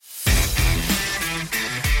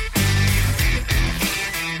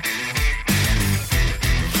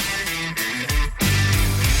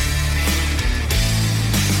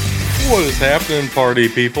What is happening, party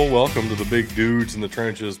people? Welcome to the Big Dudes in the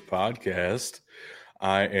Trenches podcast.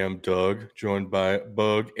 I am Doug, joined by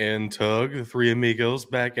Bug and Tug, the three amigos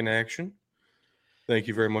back in action. Thank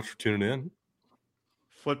you very much for tuning in.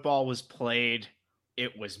 Football was played.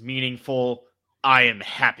 It was meaningful. I am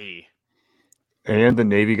happy. And the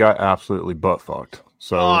Navy got absolutely butt fucked.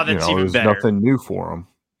 So, that's even there's better. nothing new for them.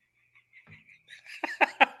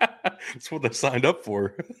 That's what they signed up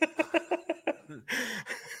for.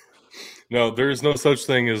 No, there's no such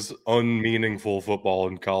thing as unmeaningful football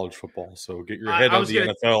in college football. So get your head on the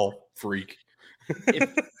NFL, freak.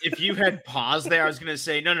 if you had paused there, I was going to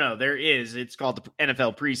say, no, there is. It's called the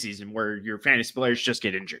NFL preseason where your fantasy players just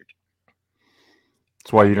get injured.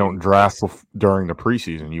 That's why you don't draft during the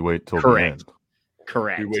preseason. You wait till the end.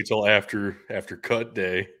 Correct. You wait till after cut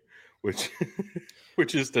day, which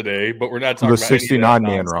is today, but we're not talking the about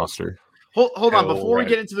 69-man roster. Hold on. Before we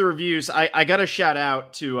get into the reviews, I got to shout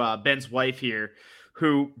out to Ben's wife here,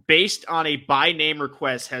 who, based on a by-name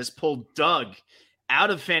request, has pulled Doug out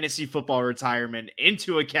of fantasy football retirement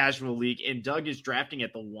into a casual league, and Doug is drafting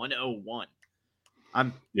at the 101.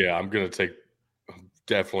 I'm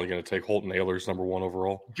definitely going to take Holton Ahlers number 1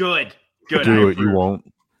 overall. Good. Do it. You won't.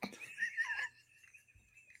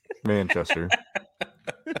 Manchester.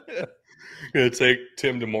 Going to take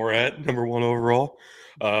Tim DeMorat number 1 overall.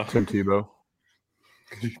 Tim Tebow.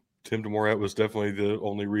 Tim DeMorat was definitely the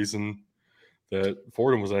only reason that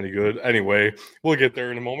Fordham was any good. Anyway, we'll get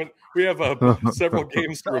there in a moment. We have several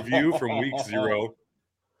games to review from week 0.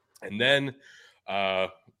 And then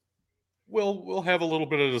we'll have a little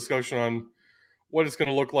bit of discussion on what it's going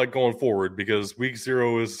to look like going forward, because week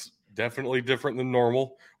 0 is definitely different than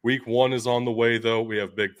normal. Week 1 is on the way, though. We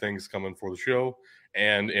have big things coming for the show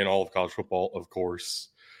and in all of college football, of course.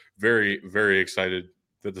 Very, very excited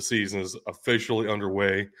that the season is officially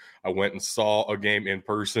underway. I went and saw a game in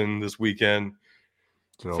person this weekend.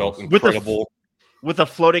 Felt incredible. With a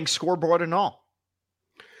floating scoreboard and all.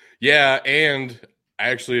 Yeah, and I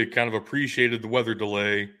actually kind of appreciated the weather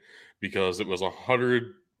delay because it was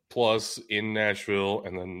 100 plus in Nashville,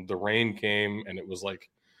 and then the rain came and it was like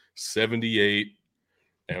 78,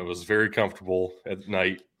 and it was very comfortable at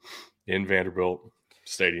night in Vanderbilt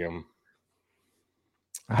Stadium.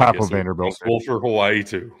 Half of Vanderbilt. Full for Hawaii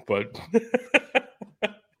too, but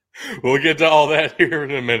we'll get to all that here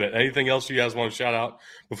in a minute. Anything else you guys want to shout out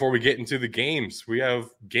before we get into the games? We have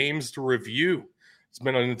games to review. It's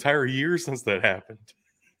been an entire year since that happened.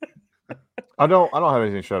 I don't have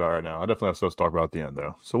anything to shout out right now. I definitely have stuff to talk about at the end,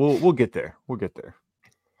 though. So we'll get there. We'll get there.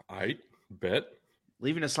 I bet.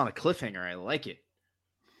 Leaving us on a cliffhanger. I like it.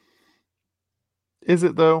 Is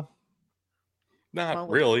it though? Not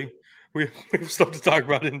really. We have stuff to talk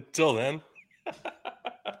about until then.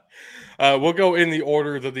 We'll go in the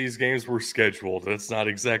order that these games were scheduled. That's not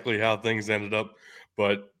exactly how things ended up,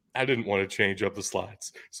 but I didn't want to change up the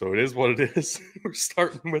slides. So it is what it is. We're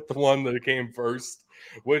starting with the one that came first,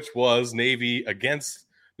 which was Navy against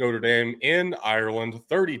Notre Dame in Ireland.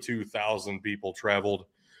 32,000 people traveled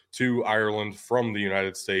to Ireland from the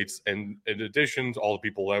United States, and in addition to all the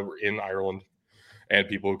people that were in Ireland and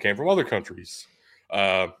people who came from other countries.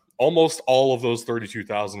 Almost all of those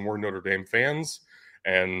 32,000 were Notre Dame fans,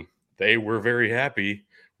 and they were very happy.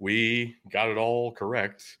 We got it all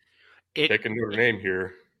correct. Picking Notre Dame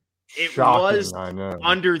here. It was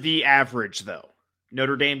under the average, though.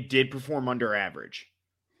 Notre Dame did perform under average.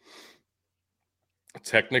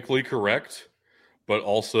 Technically correct, but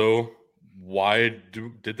also, why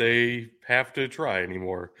did they have to try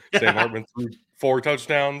anymore? Sam Hartman threw 4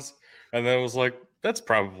 touchdowns, and then was like, that's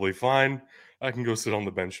probably fine. I can go sit on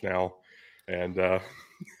the bench now, and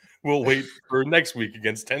we'll wait for next week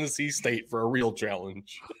against Tennessee State for a real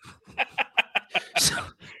challenge.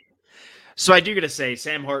 So I do got to say,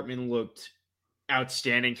 Sam Hartman looked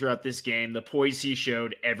outstanding throughout this game. The poise he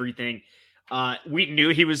showed, everything. We knew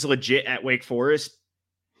he was legit at Wake Forest.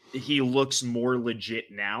 He looks more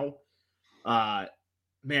legit now.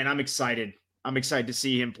 Man, I'm excited. I'm excited to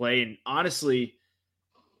see him play. And honestly,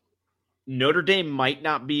 Notre Dame might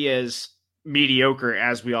not be as mediocre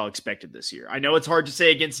as we all expected this year. I know it's hard to say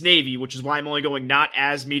against Navy, which is why I'm only going not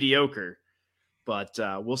as mediocre, but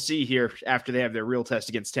we'll see here after they have their real test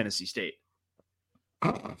against Tennessee State.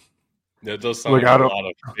 That does sound like a lot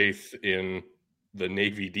of faith in the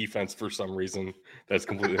Navy defense for some reason. That's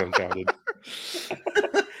completely unfounded.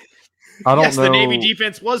 I don't know. The Navy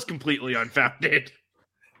defense was completely unfounded.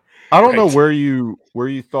 I don't know where you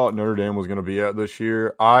thought Notre Dame was going to be at this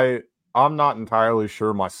year. I'm not entirely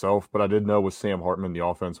sure myself, but I did know with Sam Hartman, the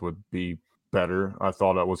offense would be better. I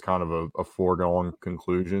thought that was kind of a foregone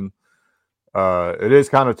conclusion. It is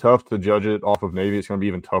kind of tough to judge it off of Navy. It's going to be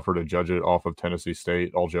even tougher to judge it off of Tennessee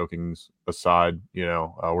State. All jokings aside, we're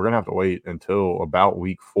going to have to wait until about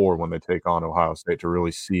week 4 when they take on Ohio State to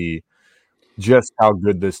really see just how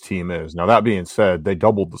good this team is. Now, that being said, they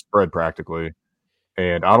doubled the spread practically,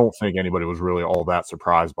 and I don't think anybody was really all that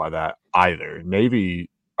surprised by that either. Navy,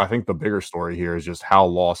 I think the bigger story here is just how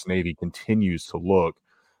lost Navy continues to look.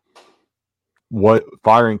 What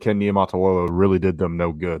firing Ken Niumatalolo really did them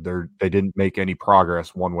no good. They didn't make any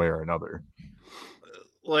progress one way or another.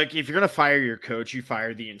 Like, if you're going to fire your coach, you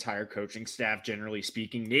fire the entire coaching staff, generally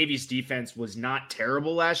speaking. Navy's defense was not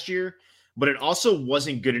terrible last year, but it also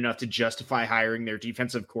wasn't good enough to justify hiring their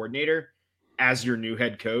defensive coordinator as your new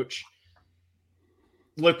head coach.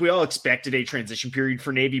 Look, we all expected a transition period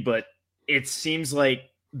for Navy, but it seems like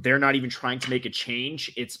they're not even trying to make a change.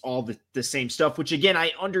 It's all the same stuff, which, again,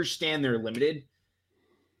 I understand they're limited.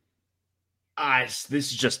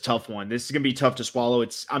 This is just a tough one. This is going to be tough to swallow.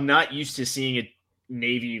 I'm not used to seeing a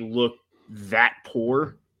Navy look that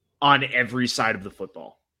poor on every side of the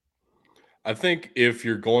football. I think if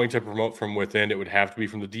you're going to promote from within, it would have to be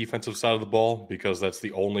from the defensive side of the ball, because that's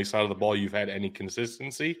the only side of the ball you've had any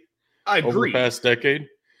consistency over the past decade.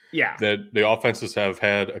 Yeah. That the offenses have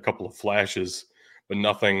had a couple of flashes, but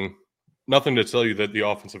nothing to tell you that the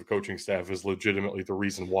offensive coaching staff is legitimately the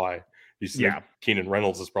reason why. Keenan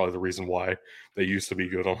Reynolds is probably the reason why they used to be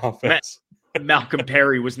good on offense. Malcolm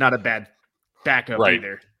Perry was not a bad backup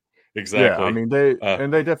either. Exactly. Yeah, I mean,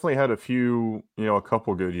 they definitely had a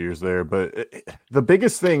couple good years there. But the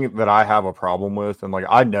biggest thing that I have a problem with, and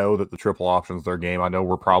I know that the triple option's their game. I know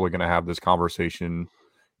we're probably going to have this conversation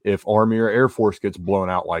if Army or Air Force gets blown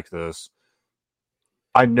out like this.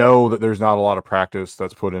 I know that there's not a lot of practice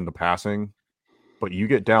that's put into passing, but you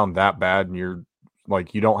get down that bad and you're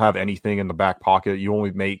you don't have anything in the back pocket. You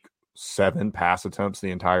only make 7 pass attempts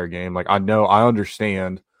the entire game. I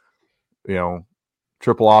understand,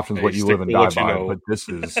 triple options what you live and die by, but this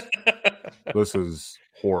is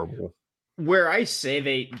horrible. Where I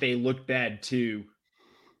say they look bad too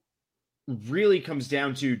really comes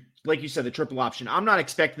down to, like you said, the triple option. I'm not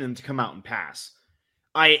expecting them to come out and pass.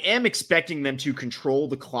 I am expecting them to control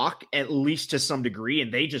the clock at least to some degree,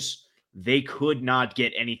 and they could not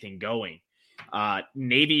get anything going.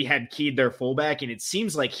 Navy had keyed their fullback, and it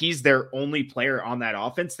seems like he's their only player on that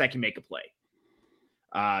offense that can make a play.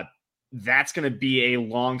 That's going to be a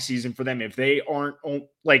long season for them. If they aren't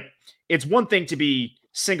it's one thing to be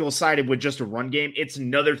single-sided with just a run game. It's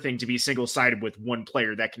another thing to be single-sided with one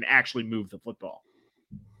player that can actually move the football.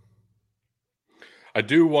 I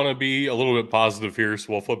do want to be a little bit positive here,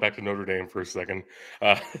 so we'll flip back to Notre Dame for a second.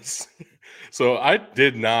 So I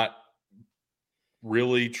did not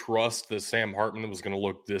really trust that Sam Hartman was going to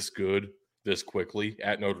look this good this quickly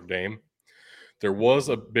at Notre Dame. There was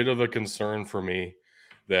a bit of a concern for me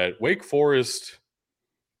that Wake Forest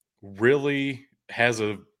really has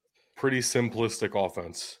a pretty simplistic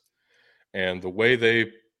offense, and the way they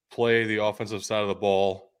play the offensive side of the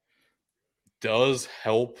ball does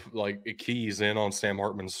help, it keys in on Sam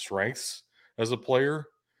Hartman's strengths as a player.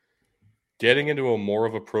 Getting into a more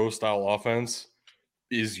of a pro-style offense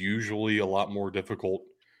is usually a lot more difficult.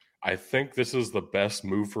 I think this is the best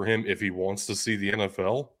move for him if he wants to see the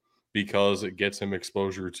NFL, because it gets him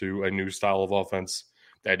exposure to a new style of offense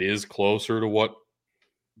that is closer to what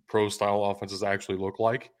pro-style offenses actually look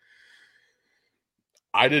like.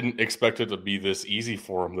 I didn't expect it to be this easy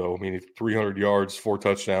for him, though. I mean, 300 yards, 4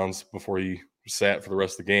 touchdowns before he sat for the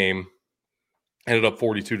rest of the game. Ended up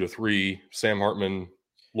 42-3. Sam Hartman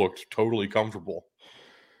looked totally comfortable.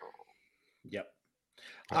 Yep.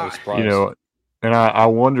 I was surprised. And I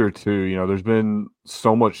wonder too, there's been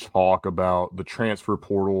so much talk about the transfer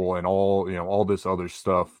portal and all this other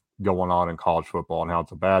stuff going on in college football and how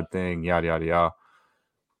it's a bad thing, yada, yada, yada.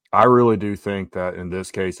 I really do think that in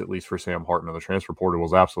this case, at least for Sam Hartman, the transfer portal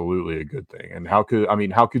was absolutely a good thing. And how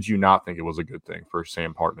could you not think it was a good thing for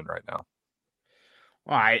Sam Hartman right now?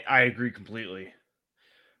 Well, I agree completely.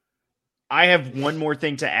 I have one more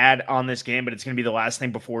thing to add on this game, but it's going to be the last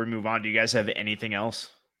thing before we move on. Do you guys have anything else?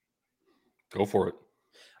 Go for it.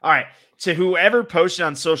 All right. To whoever posted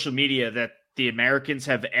on social media that the Americans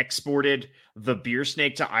have exported the beer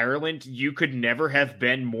snake to Ireland, you could never have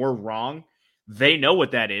been more wrong. They know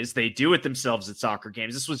what that is. They do it themselves at soccer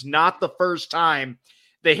games. This was not the first time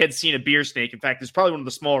they had seen a beer snake. In fact, it's probably one of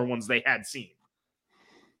the smaller ones they had seen.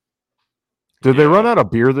 Did they run out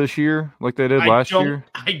of beer this year like they did last year?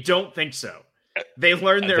 I don't think so. They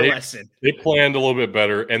learned their lesson. They planned a little bit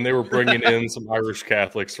better, and they were bringing in some Irish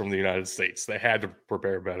Catholics from the United States. They had to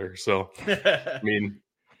prepare better. So, I mean,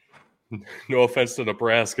 no offense to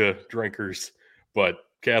Nebraska drinkers, but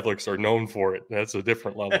Catholics are known for it. That's a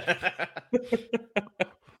different level.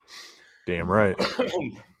 Damn right.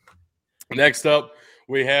 Next up,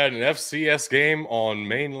 we had an FCS game on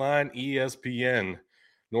mainline ESPN.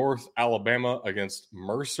 North Alabama against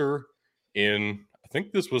Mercer in, I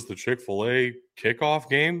think this was the Chick-fil-A kickoff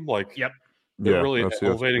game. Like, Yep. They're really FCS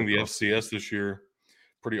elevating the kickoff. FCS this year.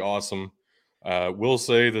 Pretty awesome. Will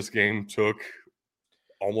say this game took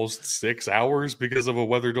almost 6 hours because of a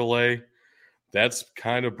weather delay. That's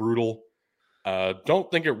kind of brutal. Don't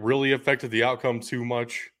think it really affected the outcome too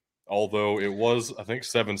much, although it was, I think,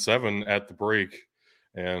 7-7 at the break.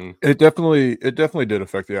 And It definitely did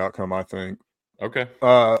affect the outcome, I think. okay.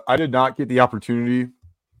 I did not get the opportunity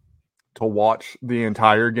to watch the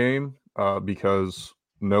entire game because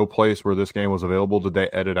no place where this game was available did they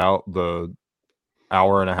edit out the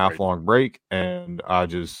hour and a half long break, and I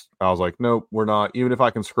was like, nope, we're not. Even if I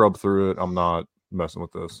can scrub through it, I'm not messing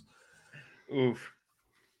with this. Oof.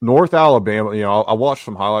 North Alabama, I watched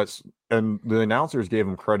some highlights, and the announcers gave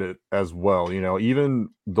them credit as well. Even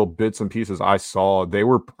the bits and pieces I saw, they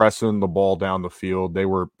were pressing the ball down the field. They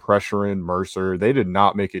were pressuring Mercer. They did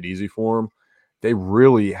not make it easy for them. They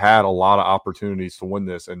really had a lot of opportunities to win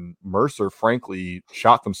this, and Mercer, frankly,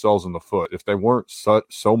 shot themselves in the foot. If they weren't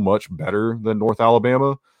so much better than North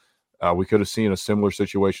Alabama, we could have seen a similar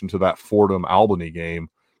situation to that Fordham-Albany game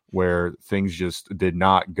where things just did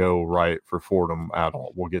not go right for Fordham at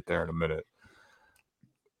all. We'll get there in a minute.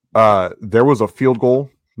 There was a field goal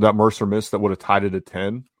that Mercer missed that would have tied it at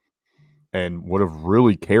 10 and would have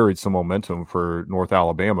really carried some momentum for North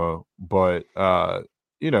Alabama, but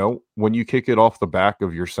when you kick it off the back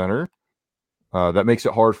of your center, that makes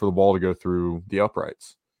it hard for the ball to go through the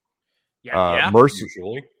uprights. Yeah.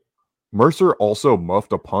 Mercer also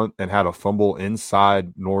muffed a punt and had a fumble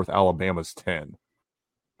inside North Alabama's 10.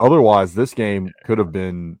 Otherwise, this game could have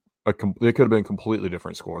been completely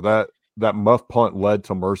different score. That muff punt led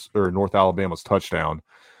to North Alabama's touchdown.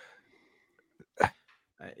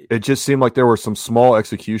 It just seemed like there were some small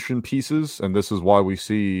execution pieces, and this is why we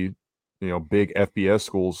see big FBS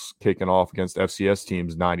schools kicking off against FCS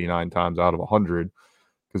teams 99 times out of 100,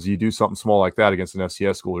 because you do something small like that against an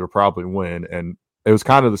FCS school, you'll probably win. And it was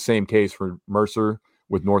kind of the same case for Mercer,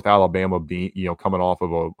 with North Alabama being, coming off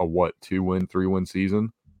of a 2-win, 3-win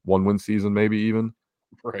season, 1-win season, maybe even.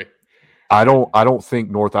 Right. I don't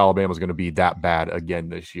think North Alabama is going to be that bad again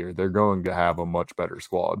this year. They're going to have a much better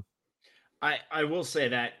squad. I will say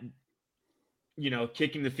that,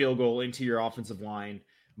 kicking the field goal into your offensive line,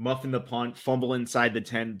 muffing the punt, fumble inside the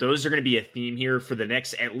 10. Those are going to be a theme here for the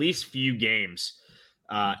next at least few games,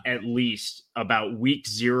 at least about week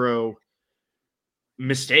 0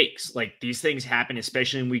 mistakes. Like, these things happen,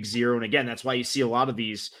 especially in week 0. And again, that's why you see a lot of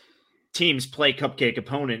these teams play cupcake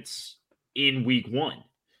opponents in week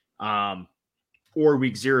 1 or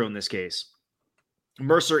week 0 in this case.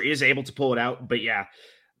 Mercer is able to pull it out, but yeah,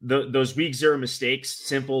 those week 0 mistakes,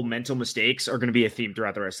 simple mental mistakes, are going to be a theme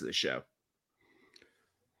throughout the rest of the show.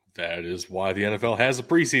 That is why the NFL has a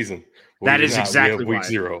preseason. That is exactly week why.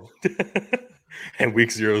 0. And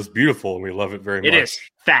week 0 is beautiful, and we love it very much. It is.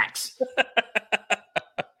 Facts.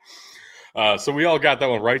 So we all got that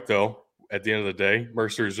one right, though, at the end of the day.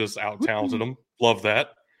 Mercer's just out-talented them. Love that.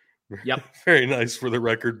 Yep. Very nice for the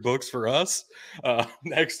record books for us.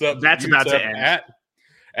 Next up, that's about to end.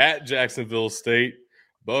 At Jacksonville State.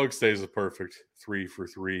 Bug stays a perfect 3 for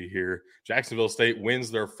 3 here. Jacksonville State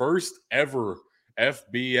wins their first ever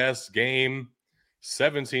FBS game,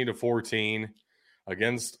 17-14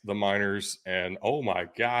 against the Miners. And oh my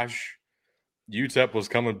gosh, UTEP was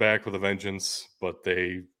coming back with a vengeance, but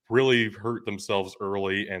they really hurt themselves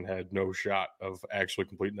early and had no shot of actually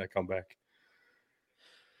completing that comeback.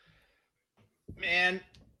 Man,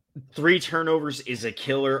 3 turnovers is a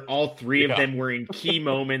killer. All 3 of them were in key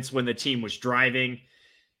moments when the team was driving.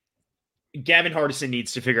 Gavin Hardison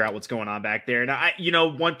needs to figure out what's going on back there. Now,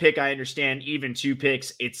 1 pick, I understand. Even 2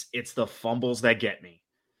 picks, it's the fumbles that get me.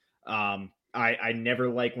 I never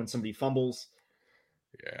like when somebody fumbles.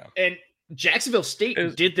 Yeah. And Jacksonville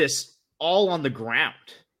State did this all on the ground.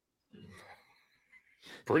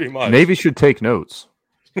 Pretty much. Navy should take notes.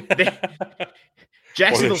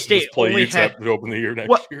 Jacksonville State only had to open the year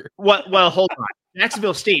next year. Well, hold on.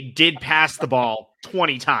 Jacksonville State did pass the ball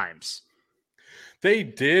 20 times. They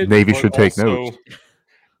did. Navy should take notes.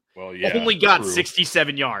 Well, yeah. Only got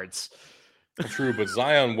 67 yards. True, but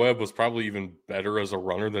Zion Webb was probably even better as a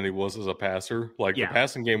runner than he was as a passer. The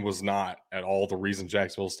passing game was not at all the reason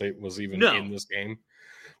Jacksonville State was even in this game,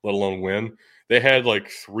 let alone win. They had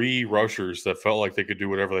 3 rushers that felt like they could do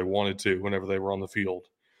whatever they wanted to whenever they were on the field.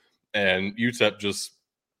 And UTEP just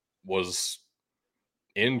was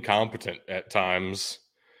incompetent at times.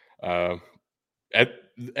 uh, at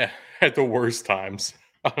at the worst times,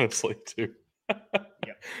 honestly, too.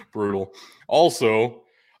 Yep. Brutal. Also,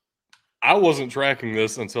 I wasn't tracking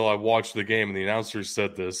this until I watched the game, and the announcers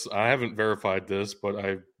said this. I haven't verified this, but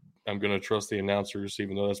I'm going to trust the announcers,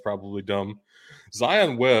 even though that's probably dumb.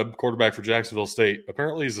 Zion Webb, quarterback for Jacksonville State,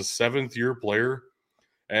 apparently is a 7th-year player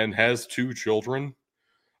and has 2 children.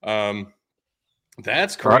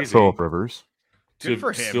 That's crazy. Right, Philip Rivers. Good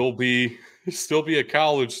for him. Still be a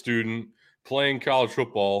college student playing college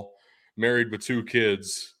football, married with 2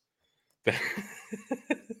 kids.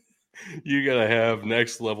 You gotta have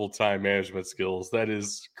next level time management skills. That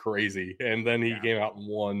is crazy. And then he came out and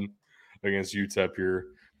won against UTEP here.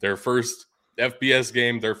 Their first FBS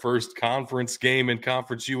game, their first conference game in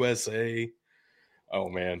Conference USA. Oh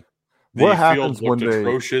man, What the happens field looked when they-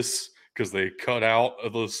 atrocious because they cut out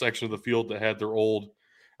of the section of the field that had their old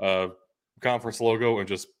conference logo and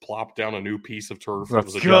just plopped down a new piece of turf. That's It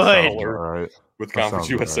was a good. different All color right. with That Conference sounds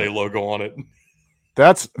USA right. logo on it.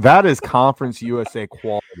 That is Conference USA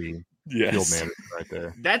quality field Yes. management right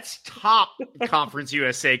there. That's top Conference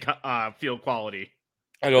USA field quality.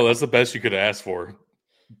 I know that's the best you could ask for.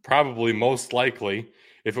 Probably most likely,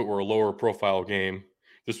 if it were a lower profile game,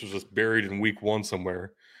 this was just buried in week 1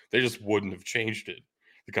 somewhere. They just wouldn't have changed it.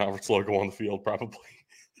 The conference logo on the field, probably.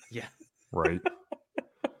 Yeah. Right.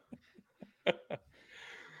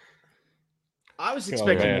 I was Oh,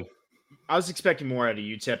 expecting man. more out of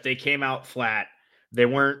UTEP. They came out flat. They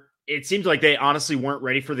weren't. It seemed like they honestly weren't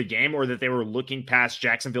ready for the game, or that they were looking past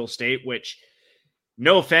Jacksonville State. Which,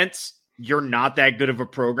 no offense, you're not that good of a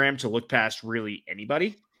program to look past really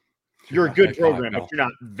anybody. You're a not good that guy, program, pal. but you're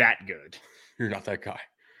not that good. You're not that guy.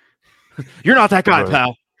 You're not that guy, Right.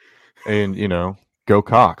 pal. And go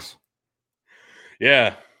Cox.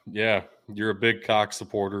 Yeah. You're a big Cox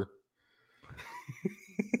supporter.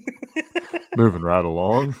 Moving right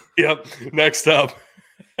along. Yep. Next up,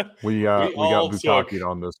 We got all Bukaki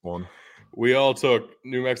on this one. we all took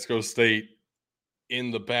New Mexico State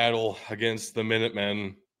in the battle against the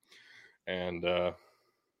Minutemen. And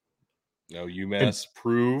UMass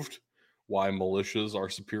proved why militias are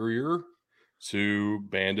superior to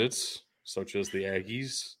bandits such as the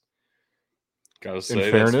Aggies. Gotta say,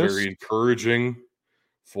 that's fairness- very encouraging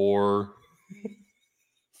for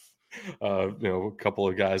a couple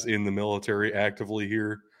of guys in the military actively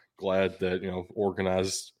here. Glad that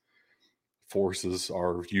organized forces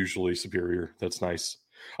are usually superior. That's nice.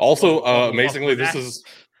 Also, amazingly, this is.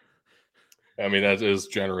 I mean, that is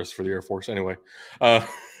generous for the Air Force. Anyway,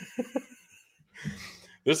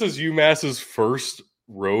 this is UMass's first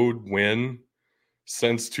road win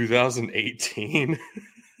since 2018.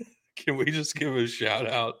 Can we just give a shout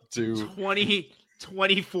out to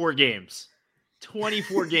 24 games.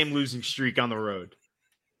 24 game losing streak on the road.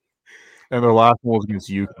 And their last one was against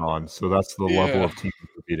UConn, so that's the level of teams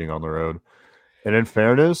competing on the road. And in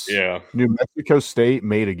fairness, New Mexico State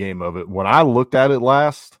made a game of it. When I looked at it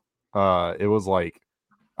last, it was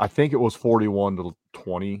I think it was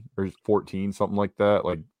 41-20 or 14, something like that.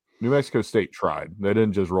 Like New Mexico State tried. They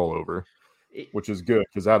didn't just roll over, which is good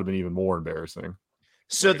because that would have been even more embarrassing.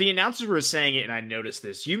 So the announcers were saying it, and I noticed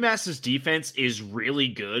this. UMass's defense is really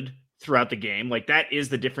good throughout the game. Like, that is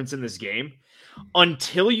the difference in this game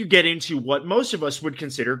until you get into what most of us would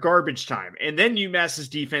consider garbage time. And then UMass's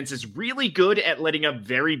defense is really good at letting up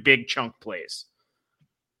very big chunk plays.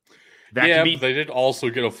 But they did also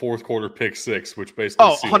get a fourth quarter pick 6, which basically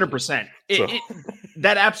 100%.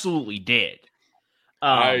 That absolutely did.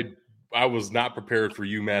 I was not prepared for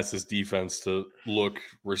UMass's defense to look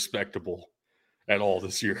respectable at all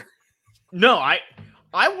this year. No, I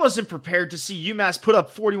wasn't prepared to see UMass put up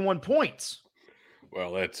 41 points.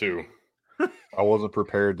 Well, that too. I wasn't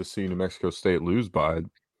prepared to see New Mexico State lose by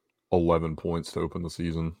 11 points to open the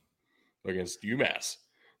season against UMass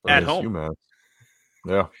at home. UMass.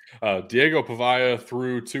 Yeah. Diego Pavaya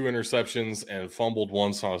threw 2 interceptions and fumbled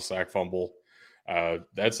once on a sack fumble.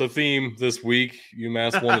 That's a theme this week.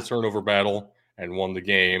 UMass won the turnover battle and won the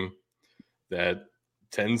game. That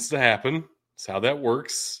tends to happen. That's how that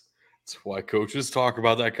works. That's why coaches talk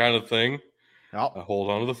about that kind of thing. Hold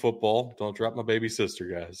on to the football. Don't drop my baby sister,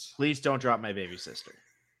 guys. Please don't drop my baby sister.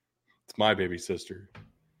 It's my baby sister.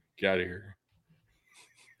 Get out of here.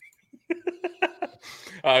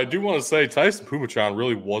 I do want to say Tyson Pumachan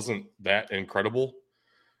really wasn't that incredible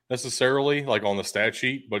necessarily, like on the stat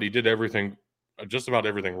sheet, but he did everything, just about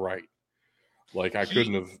everything right. Like I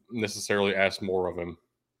couldn't have necessarily asked more of him.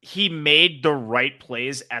 He made the right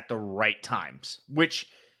plays at the right times, which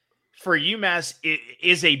for UMass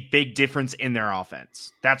is a big difference in their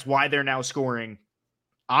offense. That's why they're now scoring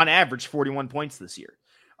on average 41 points this year.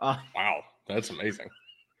 Wow, that's amazing.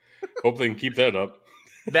 Hope they can keep that up.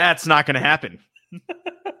 That's not going to happen.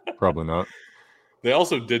 Probably not. They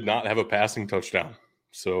also did not have a passing touchdown.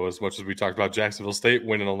 So as much as we talked about Jacksonville State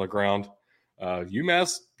winning on the ground,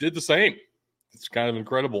 UMass did the same. It's kind of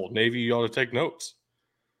incredible. Navy, you ought to take notes.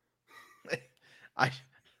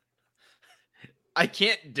 I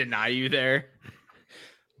can't deny you there,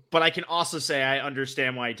 but I can also say I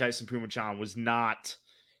understand why Tyson Pumachan was not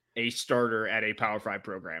a starter at a Power 5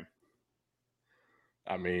 program.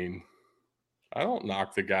 I mean, I don't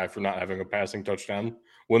knock the guy for not having a passing touchdown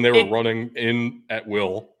when they were running in at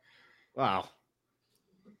will. Wow.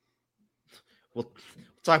 We'll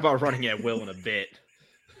talk about running at will in a bit.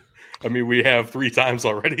 I mean, we have 3 times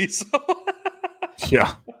already. So.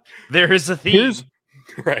 Yeah. There is a theme.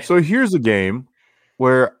 Right. So here's a game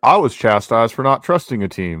where I was chastised for not trusting a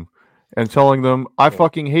team and telling them I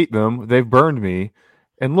fucking hate them. They've burned me.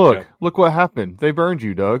 And look what happened. They burned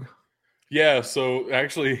you, Doug. Yeah, so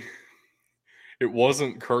actually, it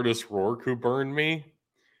wasn't Curtis Rourke who burned me.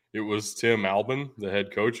 It was Tim Albin, the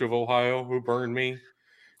head coach of Ohio, who burned me.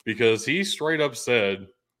 Because he straight up said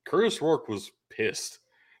Curtis Rourke was pissed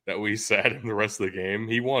that we sat him the rest of the game.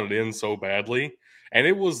 He wanted in so badly. And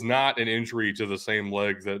it was not an injury to the same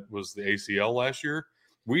leg that was the ACL last year.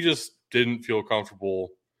 We just didn't feel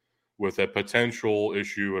comfortable with a potential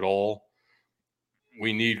issue at all.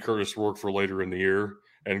 We need Curtis Rourke for later in the year.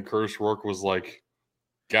 And Curtis Rourke was like,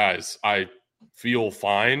 guys, I feel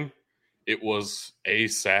fine. It was a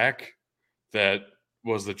sack that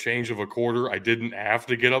was the change of a quarter. I didn't have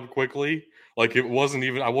to get up quickly. Like it wasn't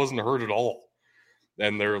even, I wasn't hurt at all.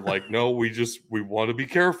 And they're like, no, we want to be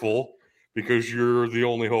careful because you're the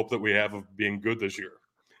only hope that we have of being good this year.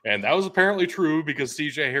 And that was apparently true because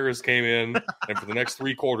CJ Harris came in and for the next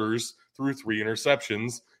 3 quarters threw 3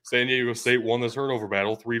 interceptions. San Diego State won this turnover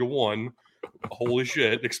battle 3-1. Holy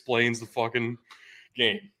shit, explains the fucking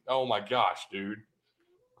game. Oh my gosh, dude.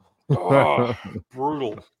 Oh,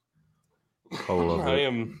 brutal. I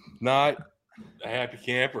am not a happy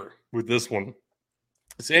camper with this one.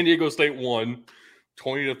 San Diego State won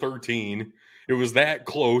 20-13. It was that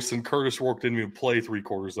close, and Curtis Rourke didn't even play 3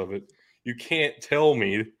 quarters of it. You can't tell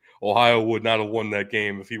me Ohio would not have won that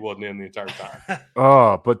game if he wasn't in the entire time.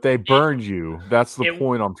 Oh, but they burned you. That's the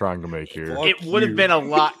point I'm trying to make here. It would have been a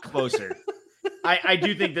lot closer. I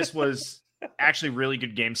do think this was actually a really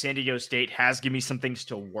good game. San Diego State has given me some things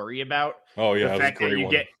to worry about. Oh, yeah. The fact that you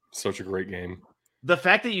get such a great game. The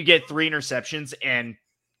fact that you get 3 interceptions and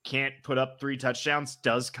can't put up 3 touchdowns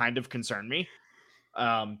does kind of concern me.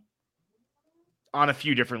 On a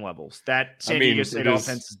few different levels. That San Diego State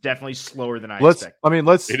offense is definitely slower than I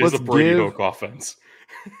expected. It is a Brady Hoke offense.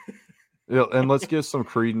 And let's give some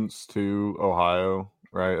credence to Ohio,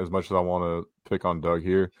 right? As much as I want to pick on Doug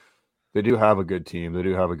here, they do have a good team. They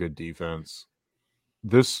do have a good defense.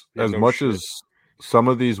 As some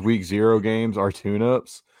of these week 0 games are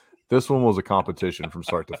tune-ups, this one was a competition from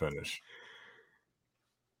start to finish.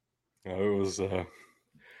 It was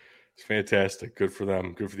fantastic. Good for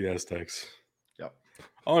them. Good for the Aztecs. Yep.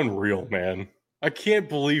 Unreal, man. I can't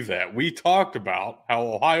believe that. We talked about how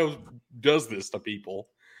Ohio does this to people.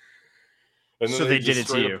 And then so they did it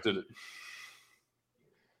to you. Did it.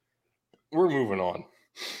 We're moving on.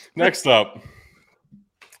 Next up,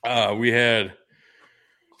 we had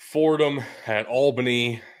Fordham at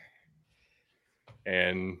Albany,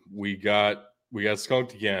 and we got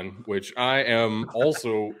skunked again, which I am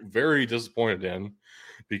also very disappointed in,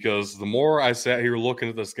 because the more I sat here looking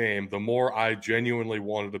at this game, the more I genuinely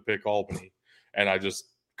wanted to pick Albany, and I just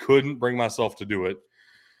couldn't bring myself to do it.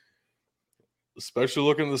 Especially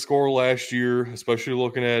looking at the score last year, especially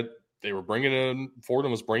looking at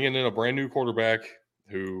Fordham was bringing in a brand new quarterback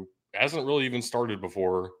who hasn't really even started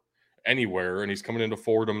before anywhere, and he's coming into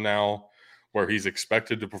Fordham now where he's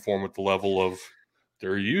expected to perform at the level of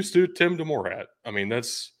they're used to Tim DeMoore at. I mean,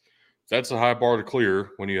 that's a high bar to clear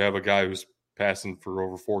when you have a guy who's passing for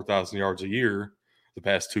over 4,000 yards a year the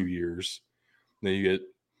past 2 years. Then you get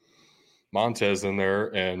Montez in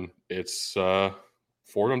there, and it's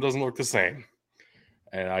Fordham doesn't look the same.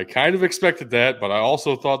 And I kind of expected that, but I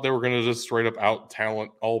also thought they were going to just straight up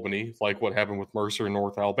out-talent Albany, like what happened with Mercer in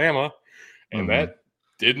North Alabama. And that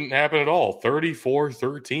didn't happen at all.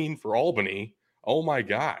 34-13 for Albany. Oh, my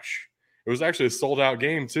gosh. It was actually a sold-out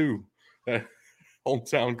game, too.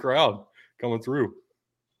 Hometown crowd coming through.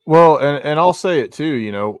 Well, and I'll say it,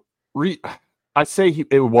 too. I'd say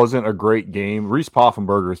it wasn't a great game. Reese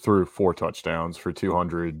Poffenberger threw 4 touchdowns for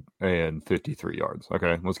 253 yards.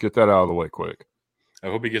 Okay, let's get that out of the way quick. I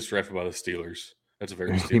hope he gets drafted by the Steelers. That's a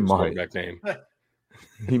very Steelers quarterback name.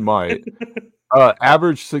 He might.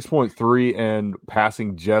 Average 6.3 and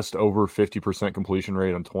passing just over 50% completion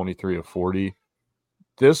rate on 23 of 40.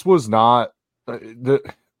 This was not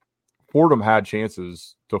Fordham had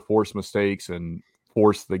chances to force mistakes and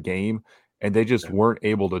force the game, and they just weren't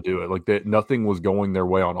able to do it. Like nothing was going their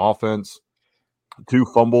way on offense. 2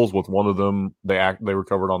 fumbles, with one of them they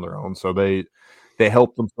recovered on their own, so they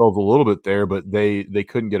helped themselves a little bit there, but they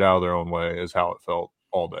couldn't get out of their own way, is how it felt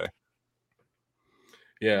all day.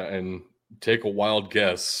 Yeah, and take a wild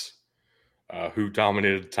guess who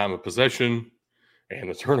dominated the time of possession and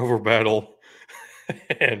the turnover battle,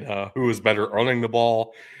 and who was better running the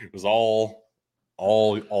ball. It was all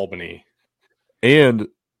Albany. And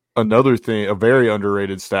another thing, a very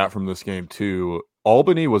underrated stat from this game too,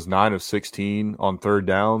 Albany was 9 of 16 on third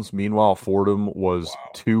downs. Meanwhile, Fordham was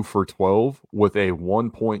 2 for 12 with a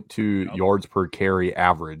 1.2 yards per carry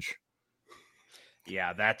average.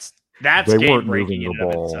 Yeah, that's they game breaking in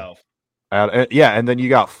and of itself. And then you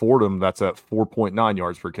got Fordham that's at 4.9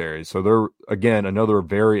 yards per carry. So they're, again, another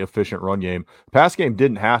very efficient run game. Pass game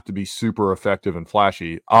didn't have to be super effective and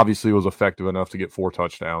flashy. Obviously, it was effective enough to get 4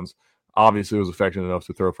 touchdowns. Obviously, it was effective enough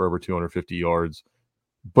to throw for over 250 yards.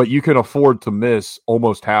 But you can afford to miss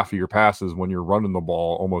almost half of your passes when you're running the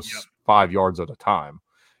ball almost 5 yards at a time.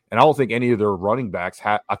 And I don't think any of their running backs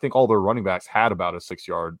I think all their running backs had about a 6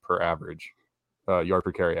 yard per average, yard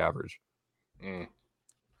per carry average.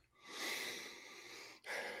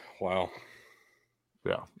 Wow.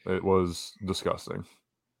 Yeah, it was disgusting.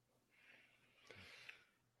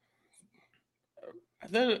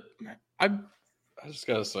 I just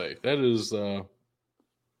gotta say, that is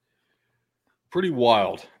pretty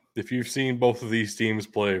wild. If you've seen both of these teams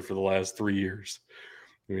play for the last 3 years,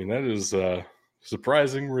 I mean, that is a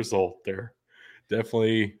surprising result there.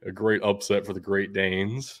 Definitely a great upset for the Great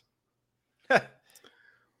Danes.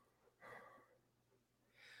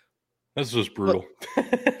 That's just brutal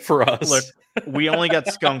for us. Look, we only got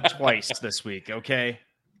skunked twice this week, okay?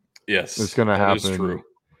 Yes. It's going to happen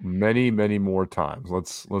many, many more times.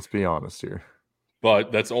 Let's be honest here.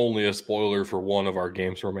 But that's only a spoiler for one of our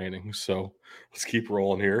games remaining. So let's keep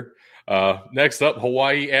rolling here. Next up,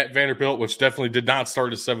 Hawaii at Vanderbilt, which definitely did not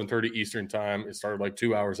start at 7:30 Eastern time. It started like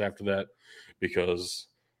 2 hours after that because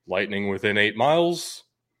lightning within 8 miles.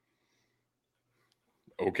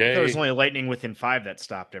 Okay. There was only lightning within 5 that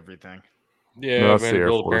stopped everything. Yeah, no,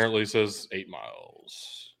 Vanderbilt apparently says 8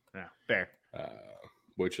 miles. Yeah, fair.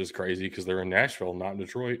 Which is crazy because they're in Nashville, not in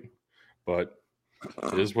Detroit. But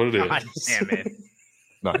it is what it is. God damn it.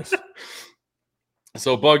 Nice.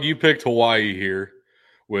 So, Bug, you picked Hawaii here,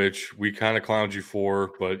 which we kind of clowned you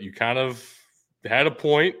for, but you kind of had a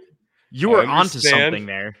point. You were onto something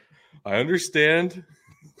there. I understand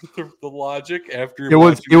the logic after it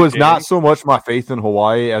was not so much my faith in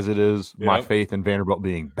Hawaii as it is my faith in Vanderbilt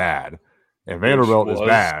being bad. And Vanderbilt is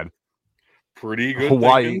bad. Pretty good.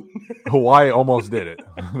 Hawaii almost did it.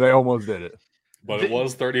 They almost did it. But it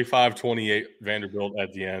was 35-28 Vanderbilt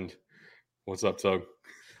at the end. What's up, Tug?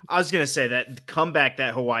 I was going to say that comeback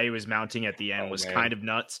that Hawaii was mounting at the end was kind of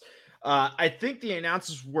nuts. I think the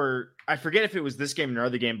announcers were, I forget if it was this game or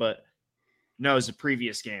another game, but no, it was a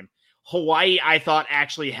previous game. Hawaii, I thought,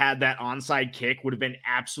 actually had that onside kick would have been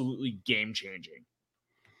absolutely game-changing.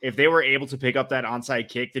 If they were able to pick up that onside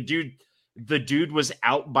kick, the dude was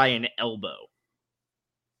out by an elbow.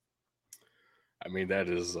 I mean, that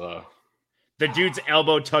is... The dude's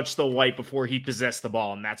elbow touched the white before he possessed the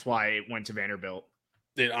ball, and that's why it went to Vanderbilt.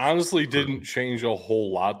 It honestly didn't change a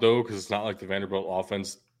whole lot, though, because it's not like the Vanderbilt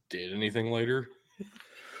offense did anything later.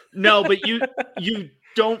 No, but you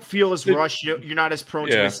don't feel as rushed. You're not as prone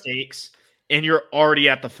to mistakes, and you're already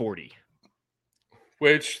at the 40.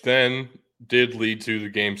 Which then did lead to the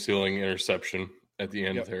game-sealing interception at the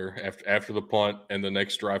end there after the punt and the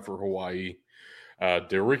next drive for Hawaii.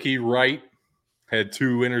 DeRicky Wright had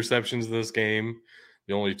 2 interceptions in this game.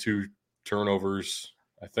 The only 2 turnovers,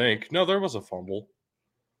 I think. No, there was a fumble,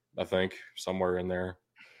 I think, somewhere in there.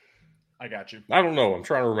 I got you. I don't know. I'm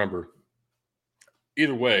trying to remember.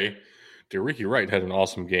 Either way, DeRicky Wright had an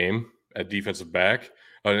awesome game at defensive back,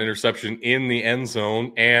 an interception in the end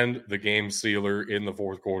zone, and the game sealer in the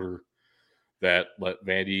fourth quarter that let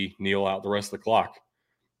Vandy kneel out the rest of the clock.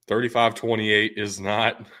 35-28 is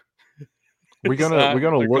not. We're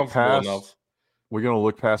gonna look past. We're gonna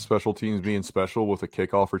look past special teams being special with a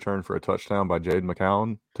kickoff return for a touchdown by Jaden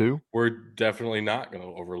McCown too. We're definitely not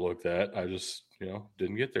gonna overlook that. I just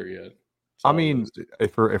didn't get there yet. I mean,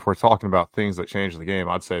 if we're talking about things that changed the game,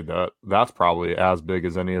 I'd say that's probably as big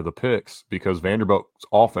as any of the picks because Vanderbilt's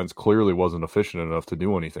offense clearly wasn't efficient enough to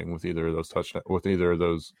do anything with either of those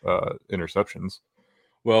interceptions.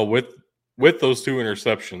 Well, with with those 2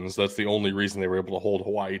 interceptions, that's the only reason they were able to hold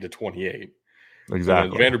Hawaii to 28.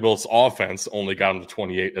 Exactly. Vanderbilt's offense only got them to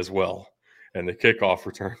 28 as well. And the kickoff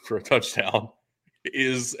return for a touchdown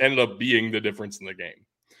ended up being the difference in the game,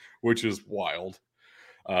 which is wild.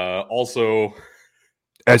 Also,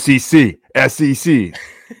 SEC.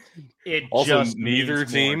 It also, just neither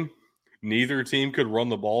means team could run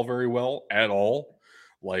the ball very well at all.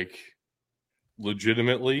 Like,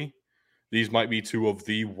 legitimately, these might be 2 of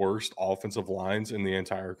the worst offensive lines in the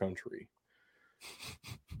entire country.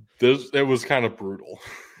 It was kind of brutal.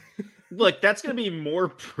 Look, that's going to be more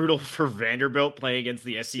brutal for Vanderbilt playing against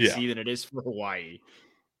the SEC Yeah. than it is for Hawaii.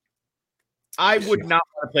 I would not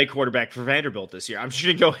want to play quarterback for Vanderbilt this year. I'm just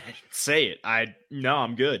going to go ahead and say it.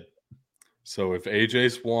 I'm good. So if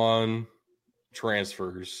AJ Swan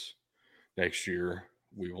transfers next year,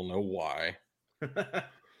 we will know why.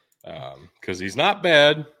 Because he's not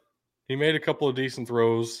bad. He made a couple of decent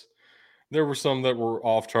throws. There were some that were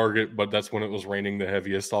off target, but that's when it was raining the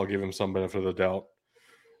heaviest. I'll give him some benefit of the doubt.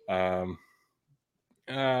 I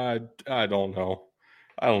don't know.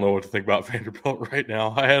 I don't know what to think about Vanderbilt right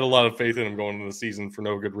now. I had a lot of faith in him going into the season for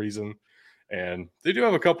no good reason. And they do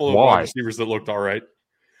have a couple of wide receivers that looked all right.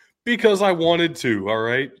 Because I wanted to, all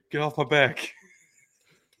right? Get off my back.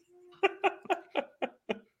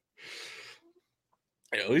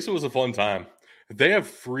 At least it was a fun time. They have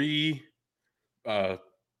free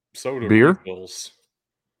soda beer refills.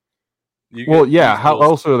 Well, yeah. How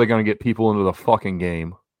else are they going to get people into the fucking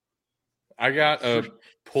game? I got a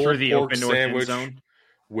pulled the pork open north end sandwich zone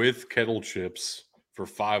with kettle chips for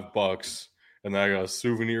 $5, and then I got a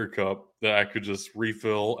souvenir cup that I could just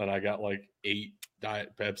refill, and I got like 8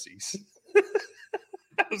 Diet Pepsis.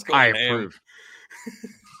 I approve.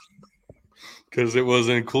 Because it was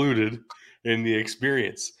included in the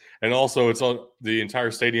experience. And also, it's on the entire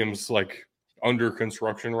stadium's like under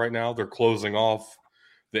construction right now. They're closing off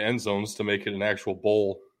the end zones to make it an actual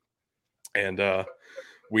bowl. And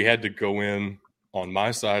we had to go in on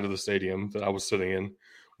my side of the stadium that I was sitting in.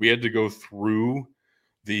 We had to go through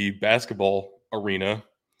the basketball arena,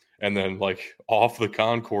 and then like off the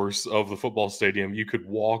concourse of the football stadium, you could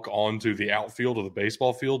walk onto the outfield of the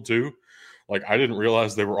baseball field too. Like, I didn't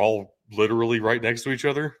realize they were all literally right next to each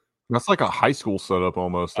other. That's like a high school setup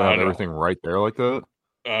almost. To have everything right there like that.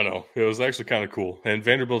 I know. It was actually kind of cool. And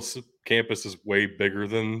Vanderbilt's campus is way bigger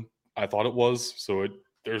than I thought it was. So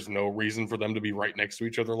there's no reason for them to be right next to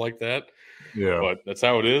each other like that. Yeah. But that's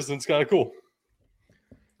how it is, and it's kind of cool.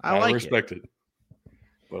 I respect it.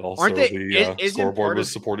 But also the scoreboard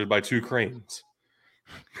was supported by 2 cranes.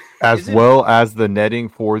 As well as the netting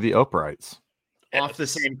for the uprights. Off the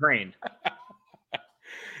same crane.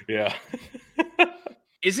 Yeah.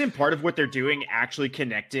 Isn't part of what they're doing actually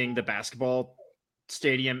connecting the basketball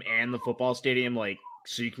stadium and the football stadium? Like,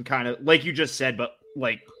 so you can kind of, like you just said, but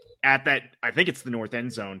like at that, I think it's the north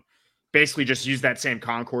end zone, basically just use that same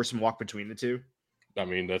concourse and walk between the two. I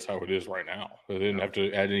mean, that's how it is right now. They didn't have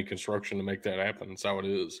to add any construction to make that happen. That's how it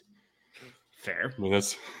is. Fair. I mean,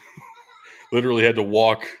 that's literally had to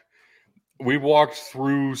walk. We walked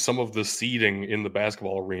through some of the seating in the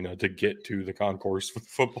basketball arena to get to the concourse for the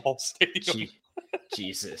football stadium.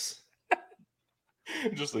 Jesus.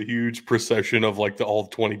 Just a huge procession of like all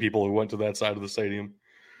 20 people who went to that side of the stadium.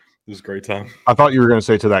 It was a great time. I thought you were going to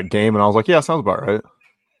say to that game, and I was like, yeah, sounds about right.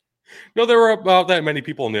 No, there were about that many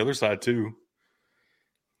people on the other side too.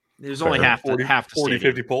 There's only half 40,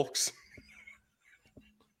 50 folks.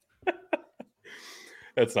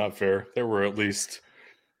 That's not fair. There were at least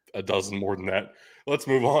a dozen more than that. Let's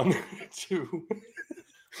move on to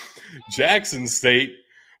Jackson State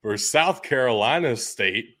versus South Carolina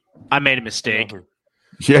State. I made a mistake.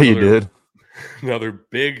 You did. Another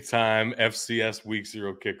big time FCS Week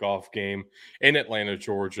 0 kickoff game in Atlanta,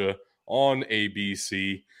 Georgia on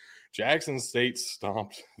ABC. Jackson State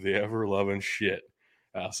stomped the ever-loving shit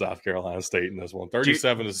out of South Carolina State in this one.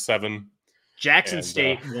 37-7. Jackson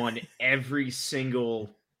State won every single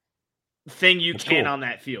thing you can on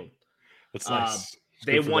that field. That's nice.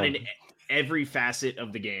 They won in every facet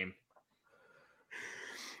of the game.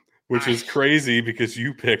 Which is crazy because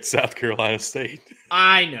you picked South Carolina State.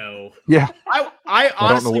 I know. Yeah. I honestly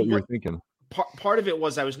don't know what you were thinking. Part of it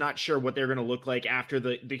was I was not sure what they're going to look like after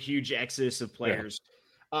the huge exodus of players.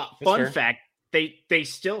 Yeah. Fun fact, they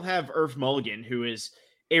still have Irv Mulligan, who is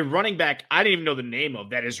a running back I didn't even know the name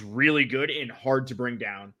of, that is really good and hard to bring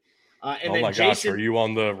down. And then gosh, are you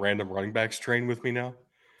on the random running backs train with me now?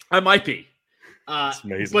 I might be. That's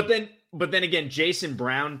amazing. But then again, Jason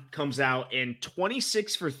Brown comes out in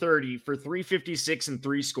 26 for 30 for 356 and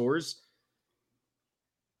 3 scores.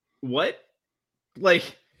 What?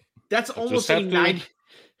 Like, that's almost a 90.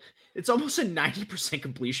 It's almost a 90%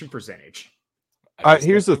 completion percentage.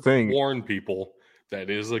 Here's the thing. Warn people that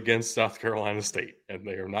is against South Carolina State, and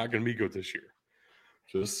they are not going to be good this year.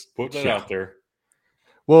 Just put that out there.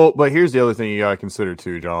 Well, but here's the other thing you got to consider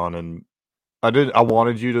too, John. And I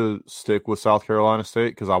wanted you to stick with South Carolina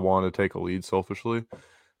State because I wanted to take a lead selfishly.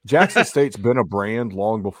 Jackson State's been a brand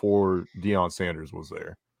long before Deion Sanders was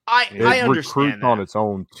there. I understand that. On its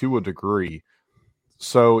own to a degree.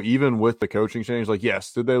 So even with the coaching change, like,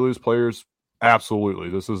 yes, did they lose players? Absolutely.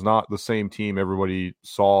 This is not the same team everybody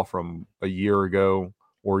saw from a year ago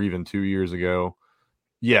or even 2 years ago.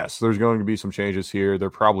 Yes, there's going to be some changes here. They're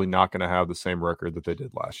probably not going to have the same record that they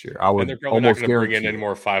did last year. I would they're probably not going to bring in any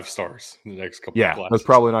more 5 stars in the next couple of classes. That's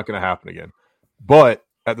probably not going to happen again. But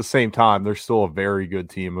at the same time, they're still a very good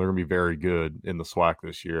team. They're going to be very good in the SWAC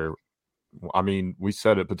this year. I mean, we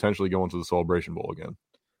said it potentially going to the Celebration Bowl again.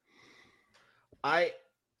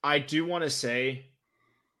 I do want to say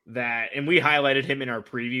that, and we highlighted him in our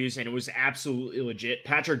previews, and it was absolutely legit.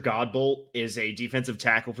 Patrick Godbolt is a defensive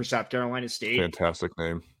tackle for South Carolina State. Fantastic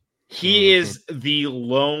name. He is the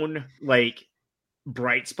lone,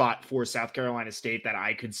 bright spot for South Carolina State that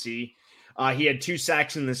I could see. He had 2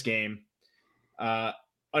 sacks in this game.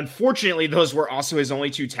 Unfortunately, those were also his only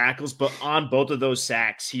 2 tackles, but on both of those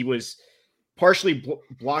sacks, he was partially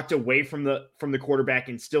blocked away from the quarterback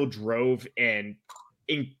and still drove. And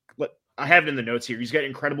I have it in the notes here. He's got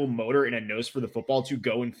incredible motor and a nose for the football to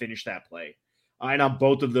go and finish that play. And on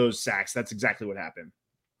both of those sacks, that's exactly what happened.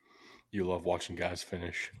 You love watching guys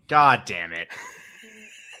finish. God damn it.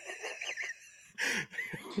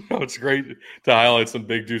 It's great to highlight some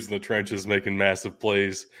big dudes in the trenches making massive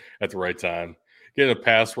plays at the right time. Getting a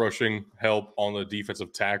pass rushing help on the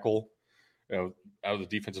defensive tackle, out of the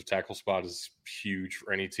defensive tackle spot is huge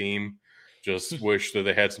for any team. Just wish that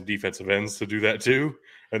they had some defensive ends to do that too,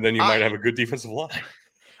 and then you might have a good defensive line.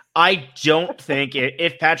 I don't think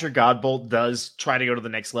if Patrick Godbolt does try to go to the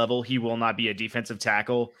next level, he will not be a defensive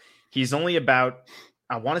tackle. He's only about,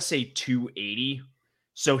 I want to say 280.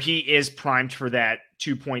 So he is primed for that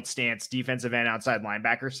 2-point stance, defensive end, outside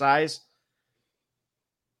linebacker size.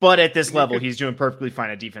 But at this level, he's doing perfectly fine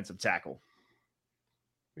at defensive tackle.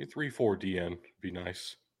 3-4 DN would be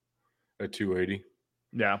nice at 280.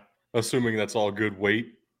 Yeah. Assuming that's all good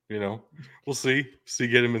weight, we'll see.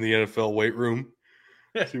 Get him in the NFL weight room.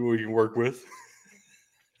 See what we can work with.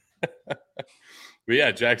 But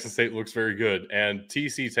yeah, Jackson State looks very good. And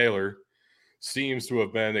TC Taylor seems to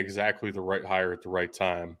have been exactly the right hire at the right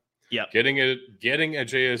time. Yeah. Getting a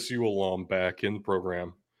JSU alum back in the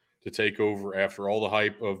program to take over after all the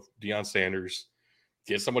hype of Deion Sanders.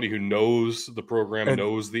 Get somebody who knows the program,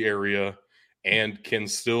 knows the area, and can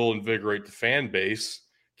still invigorate the fan base,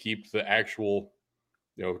 keep the actual,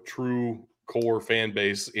 true core fan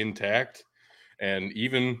base intact, and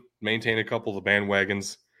even maintain a couple of the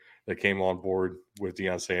bandwagons that came on board with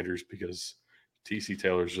Deion Sanders, because TC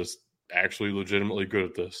Taylor's just actually legitimately good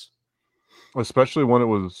at this. Especially when it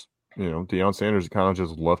was, Deion Sanders kind of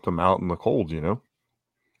just left him out in the cold,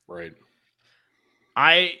 Right.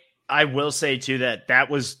 I will say too that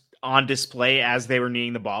was on display as they were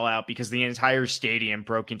kneeing the ball out, because the entire stadium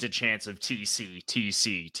broke into chants of TC,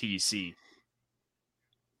 TC, TC.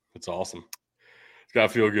 It's awesome. It's got to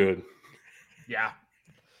feel good. Yeah.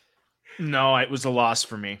 No, it was a loss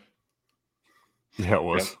for me. Yeah, it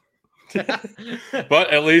was. Yep.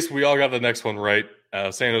 But at least we all got the next one right.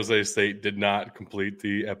 San Jose State did not complete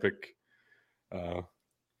the epic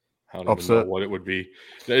I don't even know what it would be.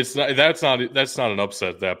 It's not. That's not an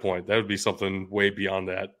upset at that point. That would be something way beyond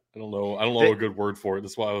that. I don't know a good word for it.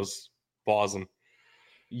 That's why I was pausing.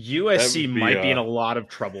 USC might be in a lot of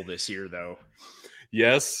trouble this year, though.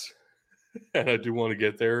 Yes, and I do want to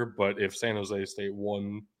get there. But if San Jose State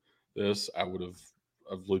won this, I would have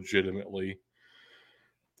legitimately.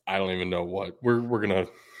 I don't even know what we're gonna.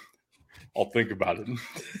 I'll think about it.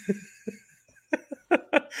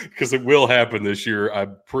 Because it will happen this year,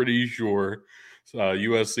 I'm pretty sure.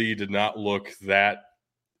 USC did not look that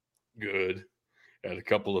good at a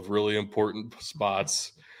couple of really important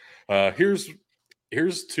spots. Here's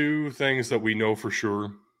 2 things that we know for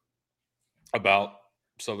sure about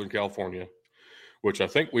Southern California, which I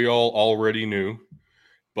think we all already knew,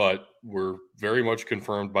 but were very much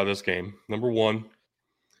confirmed by this game. Number 1,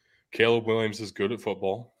 Caleb Williams is good at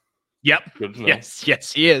football. Yep. Good to know.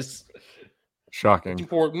 Yes, he is. Shocking. It's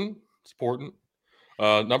important.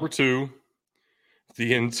 Number 2,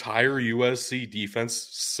 the entire USC defense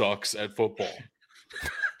sucks at football.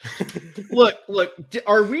 Look,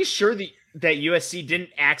 are we sure that USC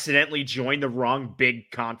didn't accidentally join the wrong big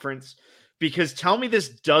conference? Because tell me this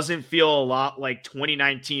doesn't feel a lot like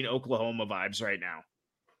 2019 Oklahoma vibes right now.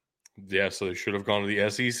 Yeah, so they should have gone to the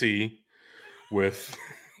SEC with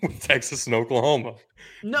Texas and Oklahoma.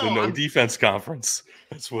 No, Defense conference.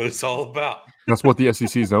 That's what it's all about. That's what the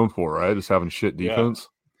SEC is known for, right? Just having shit Yeah. defense.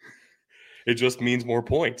 It just means more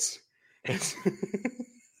points.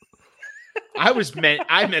 I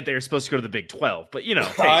meant they were supposed to go to the Big 12, but hey,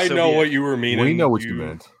 I know what you were meaning. We know what you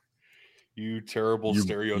meant. You terrible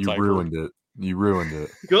stereotyper. You ruined it. You ruined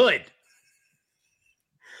it. Good.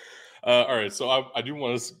 All right, so I do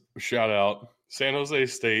want to shout out San Jose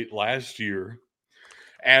State last year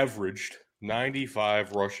averaged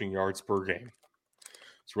 95 rushing yards per game.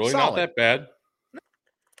 It's really not that bad.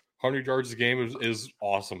 100 yards a game is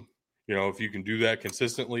awesome. If you can do that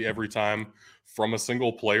consistently every time from a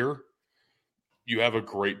single player, you have a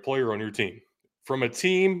great player on your team. From a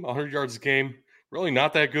team, 100 yards a game, really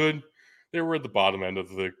not that good. They were at the bottom end of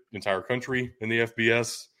the entire country in the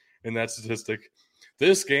FBS in that statistic.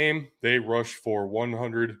 This game, they rushed for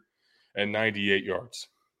 198 yards.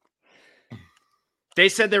 They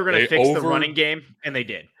said they were going to fix the running game, and they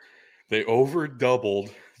did. They over doubled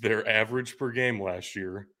their average per game last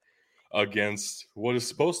year against what is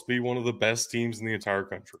supposed to be one of the best teams in the entire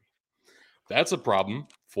country. That's a problem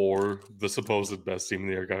for the supposed best team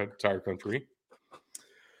in the entire country.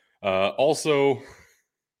 Also,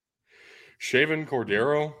 Chevan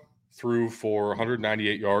Cordeiro threw for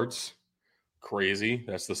 198 yards. Crazy.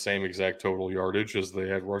 That's the same exact total yardage as they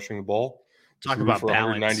had rushing the ball. Talk about for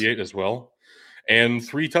balance. 198 as well. And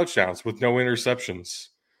 3 touchdowns with no interceptions.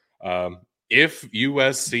 If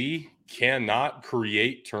USC cannot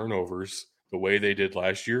create turnovers the way they did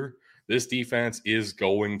last year, this defense is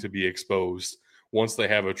going to be exposed once they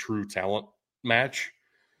have a true talent match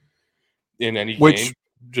in any game.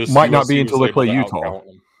 Just might USC not be until they play Utah.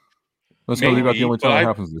 That's going to be about the only time that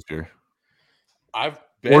happens this year.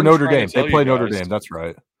 Or Notre Dame. They play Notre Dame. That's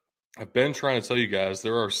right. I've been trying to tell you guys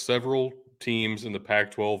there are several teams in the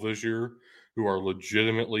Pac-12 this year who are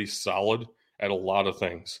legitimately solid at a lot of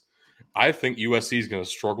things. I think USC is going to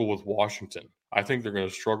struggle with Washington. I think they're going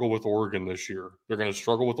to struggle with Oregon this year. They're going to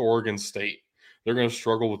struggle with Oregon State. They're going to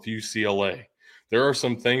struggle with UCLA. There are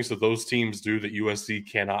some things that those teams do that USC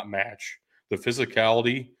cannot match. The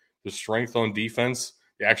physicality, the strength on defense,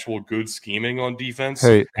 the actual good scheming on defense.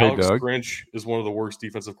 Alex Grinch is one of the worst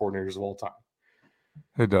defensive coordinators of all time.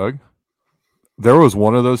 Hey, Doug. There was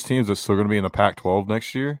one of those teams that's still going to be in the Pac-12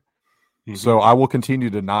 next year. Mm-hmm. So I will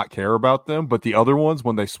continue to not care about them. But the other ones,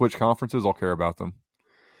 when they switch conferences, I'll care about them.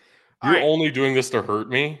 You're only doing this to hurt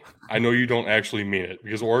me. I know you don't actually mean it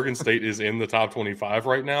because Oregon State is in the top 25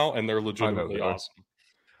 right now, and they're legitimately awesome.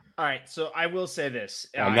 All right, so I will say this.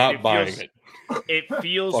 I'm not buying it. It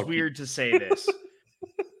feels weird to say this.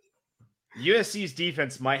 USC's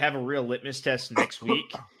defense might have a real litmus test next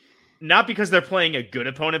week. Not because they're playing a good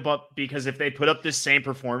opponent, but because if they put up this same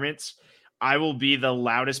performance, I will be the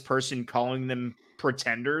loudest person calling them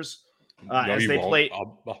pretenders as they play.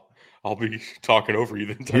 I'll be talking over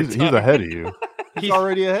you. He's ahead of you. He's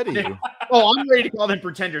already ahead of you. Oh, I'm ready to call them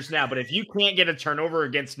pretenders now. But if you can't get a turnover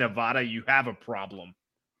against Nevada, you have a problem.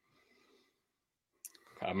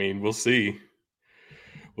 I mean, we'll see.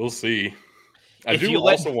 We'll see. I do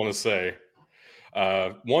also want to say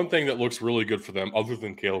one thing that looks really good for them, other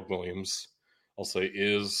than Caleb Williams, I'll say,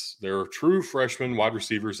 is their true freshman wide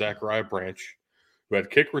receiver, Zachariah Branch, who had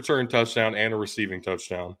kick return touchdown and a receiving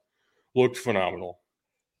touchdown, looked phenomenal.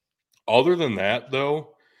 Other than that,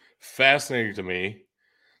 though, fascinating to me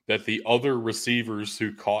that the other receivers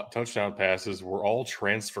who caught touchdown passes were all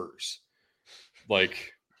transfers.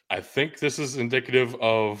 I think this is indicative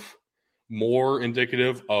of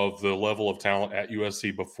the level of talent at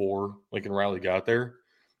USC before Lincoln Riley got there,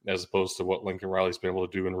 as opposed to what Lincoln Riley's been able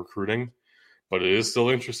to do in recruiting. But it is still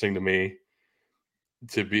interesting to me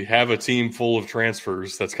to have a team full of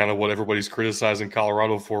transfers. That's kind of what everybody's criticizing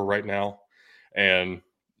Colorado for right now. And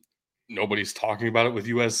nobody's talking about it with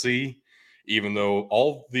USC, even though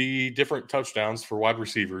all the different touchdowns for wide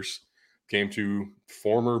receivers came to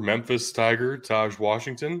former Memphis Tiger, Taj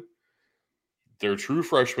Washington. Their true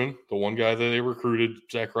freshman, the one guy that they recruited,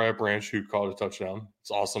 Zachariah Branch, who caught a touchdown.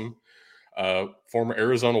 It's awesome. Former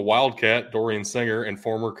Arizona Wildcat, Dorian Singer, and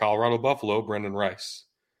former Colorado Buffalo, Brendan Rice.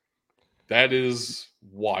 That is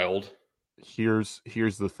wild. Here's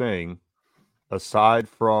the thing. Aside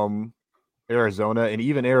from Arizona, and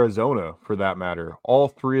even Arizona for that matter, all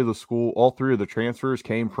three of the transfers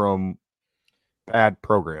came from bad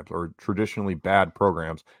programs or traditionally bad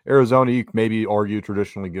programs. Arizona, you maybe argue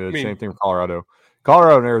traditionally good. Same thing with Colorado.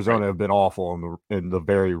 Colorado and Arizona have been awful in the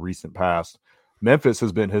very recent past. Memphis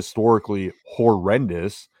has been historically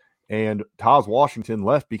horrendous, and Taj Washington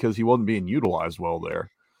left because he wasn't being utilized well there.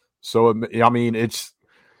 So, I mean,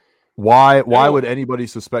 Why would anybody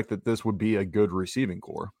suspect that this would be a good receiving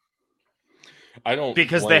core? I don't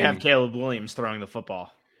Because they have Caleb Williams throwing the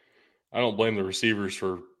football. I don't blame the receivers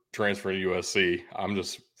for transferring to USC. I'm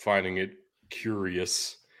just finding it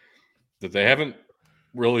curious that they haven't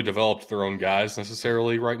really developed their own guys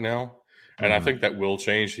necessarily right now. And I think that will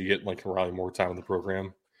change to get like Riley more time in the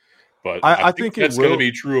program. But I think that's going to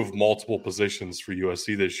be true of multiple positions for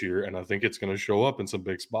USC this year. And I think it's going to show up in some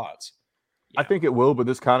big spots. I think it will, but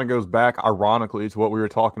this kind of goes back, ironically, to what we were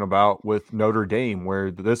talking about with Notre Dame,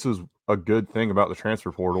 where this is a good thing about the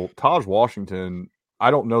transfer portal. Taj Washington,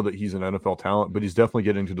 I don't know that he's an NFL talent, but he's definitely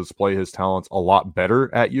getting to display his talents a lot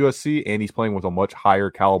better at USC, and he's playing with a much higher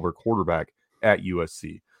caliber quarterback at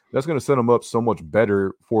USC. That's going to set him up so much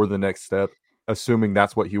better for the next step, assuming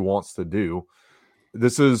that's what he wants to do.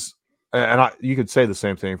 This is, and you could say the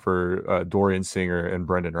same thing for Dorian Singer and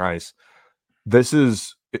Brendan Rice. This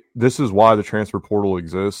is why the transfer portal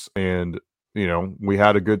exists, and we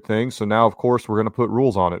had a good thing. So now, of course, we're going to put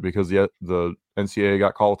rules on it because the NCAA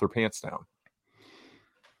got caught with their pants down.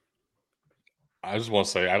 I just want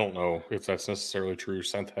to say I don't know if that's necessarily true.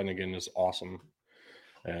 Seth Hennigan is awesome,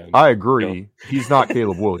 and I agree. He's not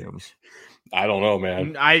Caleb Williams. I don't know,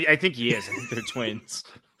 man. I think he is. I think they're twins.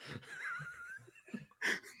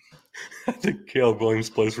 I think Caleb Williams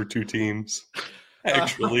plays for two teams,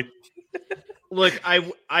 actually. Look,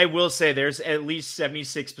 I will say there's at least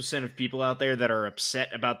 76% of people out there that are upset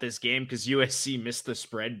about this game because USC missed the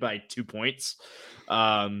spread by 2 points. It's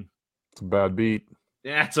a bad beat.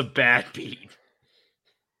 That's a bad beat.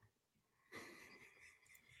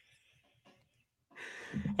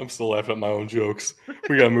 I'm still laughing at my own jokes.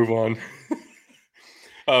 We got to move on.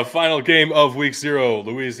 Final game of week 0,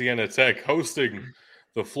 Louisiana Tech hosting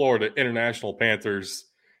the Florida International Panthers.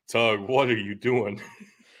 Tug, what are you doing?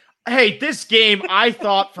 Hey, this game, I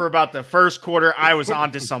thought for about the first quarter, I was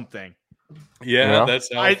onto something. Yeah,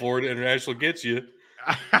 that's how Florida International gets you.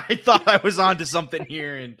 I thought I was onto something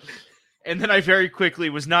here, and then I very quickly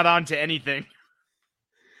was not onto anything.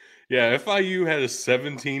 Yeah, FIU had a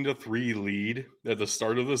 17-3 lead at the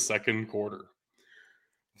start of the second quarter.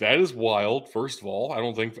 That is wild. First of all, I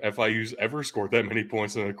don't think FIU's ever scored that many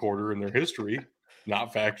points in a quarter in their history.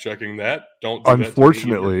 Not fact-checking that. Don't do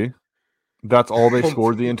Unfortunately, that that's all they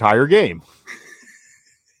scored the entire game.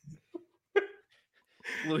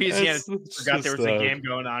 Louisiana forgot there was a game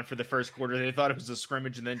going on for the first quarter. They thought it was a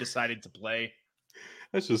scrimmage and then decided to play.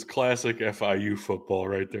 That's just classic FIU football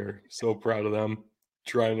right there. So proud of them.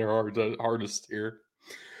 Trying their hardest here.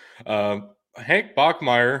 Hank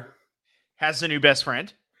Bachmeier has a new best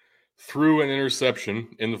friend. Threw an interception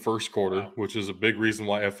in the first quarter, which is a big reason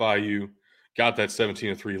why FIU got that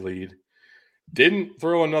 17-3 lead. Didn't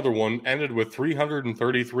throw another one, ended with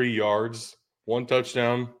 333 yards, 1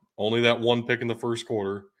 touchdown, only that 1 pick in the first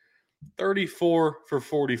quarter, 34 for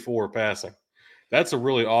 44 passing. That's a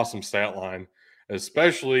really awesome stat line,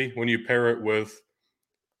 especially when you pair it with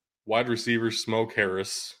wide receiver Smoke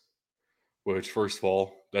Harris, which, first of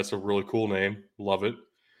all, that's a really cool name. Love it.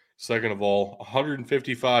 Second of all,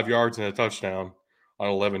 155 yards and a touchdown on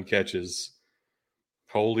 11 catches.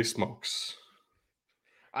 Holy smokes.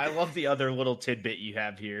 I love the other little tidbit you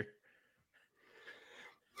have here.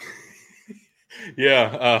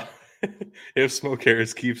 Yeah. If Smoke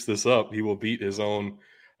Harris keeps this up, he will beat his own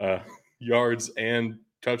yards and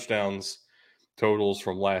touchdowns totals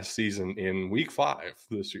from last season in week 5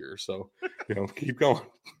 this year. So, keep going.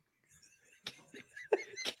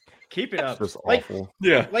 Keep it up. It's just awful.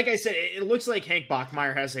 Yeah. Like I said, it looks like Hank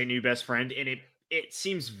Bachmeier has a new best friend, and it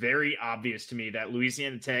seems very obvious to me that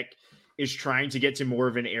Louisiana Tech is trying to get to more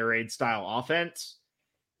of an air raid style offense,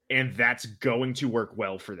 and that's going to work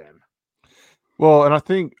well for them. Well, and I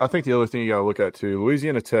think the other thing you got to look at too,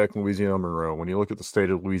 Louisiana Tech, Louisiana Monroe. When you look at the state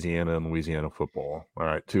of Louisiana and Louisiana football, all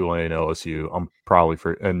right, Tulane, LSU. I'm probably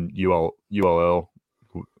and ULL.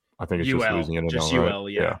 I think it's just Louisiana. Just now, UL,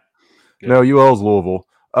 right? yeah. No, UL is Louisville.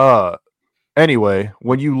 Anyway,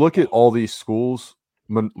 when you look at all these schools,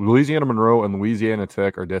 Louisiana Monroe and Louisiana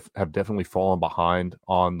Tech have definitely fallen behind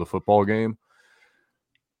on the football game.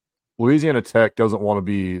 Louisiana Tech doesn't want to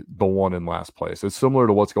be the one in last place. It's similar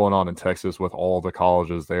to what's going on in Texas with all the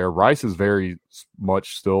colleges there. Rice is very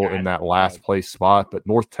much still in that last place spot, but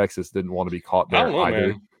North Texas didn't want to be caught there I don't know, either.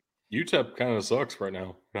 Man. UTEP kind of sucks right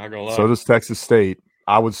now. Not gonna lie. So does Texas State.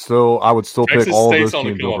 I would still pick all those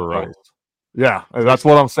teams over Rice. Yeah, that's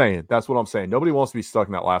what I'm saying. That's what I'm saying. Nobody wants to be stuck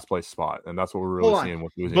in that last place spot, and that's what we're really seeing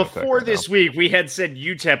with Louisiana Tech. Before this week, we had said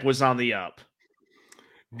UTEP was on the up.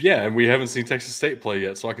 Yeah, and we haven't seen Texas State play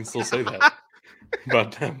yet, so I can still say that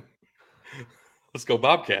about them. Let's go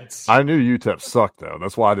Bobcats. I knew UTEP sucked, though.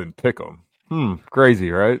 That's why I didn't pick them. Crazy,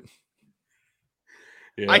 right?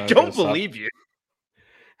 Yeah, I don't believe you.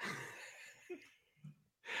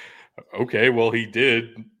 Okay, well, he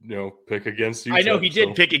did, pick against UTEP. I know he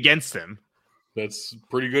did pick against them. That's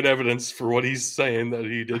pretty good evidence for what he's saying, that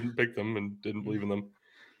he didn't pick them and didn't believe in them.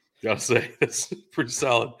 Gotta say, that's pretty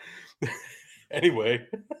solid. Anyway.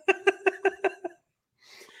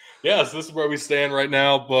 Yeah, so this is where we stand right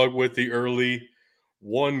now, Bug, with the early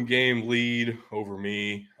 1-game lead over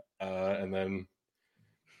me. And then,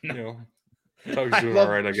 Tug's doing all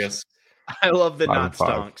right, I guess. I love the 5 not and 5.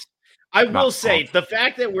 stonks. I will Not say, stonks. the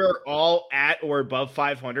fact that we're all at or above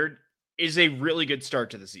 500 is a really good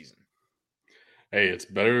start to the season. Hey, it's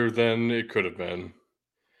better than it could have been.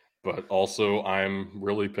 But also, I'm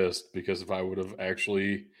really pissed because if I would have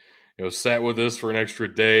actually, sat with this for an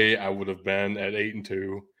extra day, I would have been at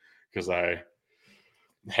 8-2 because I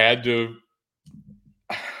had to.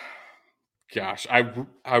 Gosh,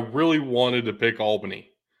 I really wanted to pick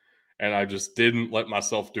Albany, and I just didn't let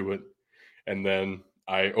myself do it. And then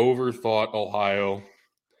I overthought Ohio,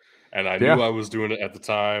 and I knew I was doing it at the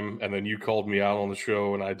time. And then you called me out on the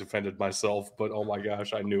show, and I defended myself. But oh my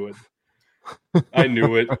gosh, I knew it. I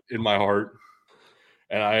knew it in my heart,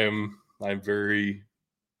 and I'm very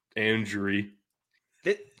angry.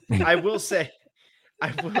 I will say,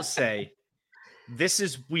 this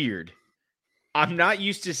is weird. I'm not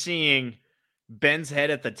used to seeing Ben's head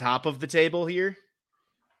at the top of the table here.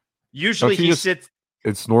 Usually he sits.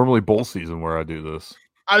 It's normally bowl season where I do this.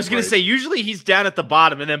 I was going to say, usually he's down at the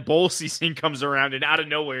bottom, and then bowl season comes around, and out of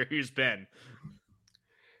nowhere, here's Ben.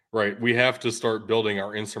 Right. We have to start building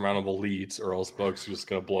our insurmountable leads, or else Bug's just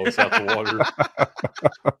going to blow us out the water.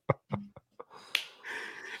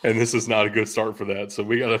 And this is not a good start for that. So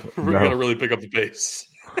we gotta really pick up the pace.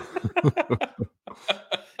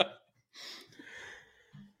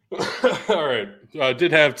 All right. I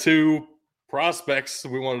did have 2 prospects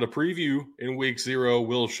we wanted to preview in week 0.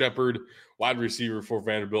 Will Sheppard, wide receiver for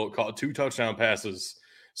Vanderbilt, caught 2 touchdown passes,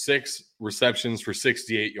 6 receptions for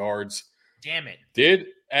 68 yards. Damn it. Did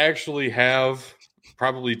actually have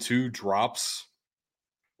probably 2 drops,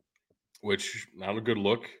 which not a good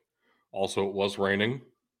look. Also, it was raining.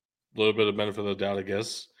 A little bit of benefit of the doubt, I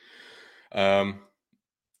guess.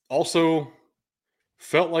 Also,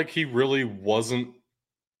 felt like he really wasn't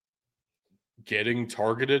getting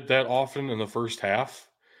targeted that often in the first half.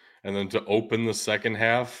 And then to open the second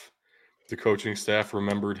half, the coaching staff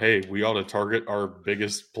remembered, hey, we ought to target our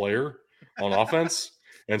biggest player on offense.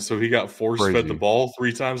 And so he got force-fed the ball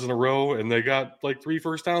 3 times in a row, and they got like 3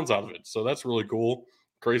 first downs out of it. So that's really cool.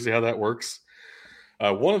 Crazy how that works.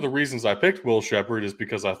 One of the reasons I picked Will Sheppard is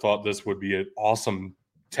because I thought this would be an awesome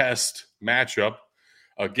test matchup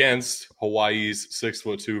against Hawaii's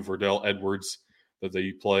 6'2" Verdell Edwards that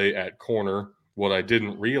they play at corner. What I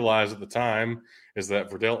didn't realize at the time is that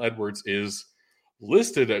Verdell Edwards is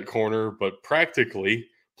listed at corner, but practically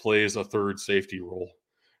plays a third safety role.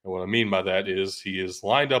 And what I mean by that is he is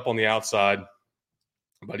lined up on the outside,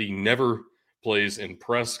 but he never plays in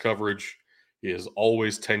press coverage. He is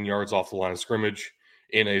always 10 yards off the line of scrimmage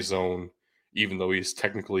in a zone, even though he's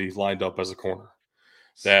technically lined up as a corner.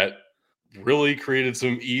 That really created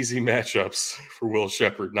some easy matchups for Will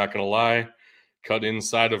Sheppard, not going to lie. Cut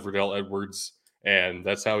inside of Verdell Edwards, and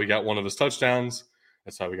that's how he got one of his touchdowns.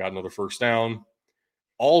 That's how he got another first down.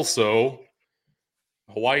 Also,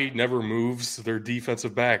 Hawaii never moves their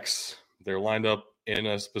defensive backs. They're lined up in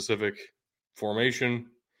a specific formation.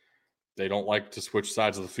 They don't like to switch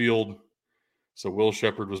sides of the field. So Will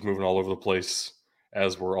Sheppard was moving all over the place,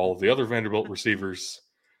 as were all of the other Vanderbilt receivers.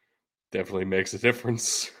 Definitely makes a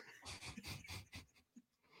difference.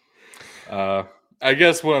 I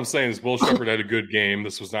guess what I'm saying is Will Sheppard had a good game.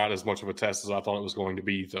 This was not as much of a test as I thought it was going to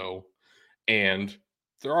be, though. And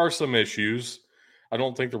there are some issues. I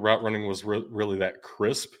don't think the route running was really that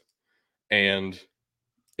crisp. And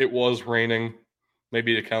it was raining.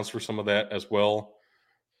 Maybe it accounts for some of that as well.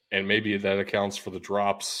 And maybe that accounts for the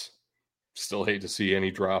drops. Still hate to see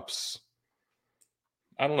any drops.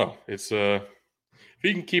 I don't know. It's if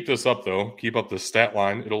he can keep this up, though, keep up the stat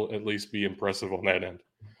line, it'll at least be impressive on that end.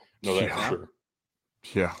 Know that for sure.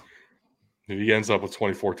 Yeah. If he ends up with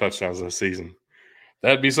 24 touchdowns this season,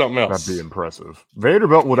 that'd be something else. That'd be impressive.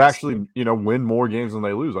 Vanderbilt would actually, win more games than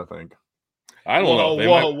they lose, I think. I don't know.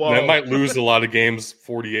 They might lose a lot of games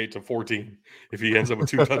 48-14 if he ends up with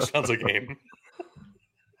 2 touchdowns a game.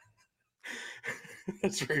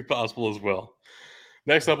 That's very possible as well.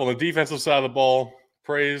 Next up on the defensive side of the ball,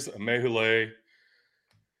 Praise Mehule.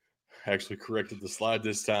 Actually corrected the slide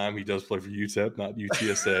this time. He does play for UTEP, not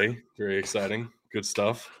UTSA. Very exciting. Good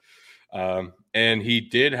stuff. And he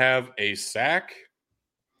did have a sack,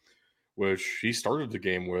 which he started the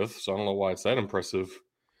game with. So I don't know why it's that impressive,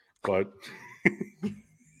 but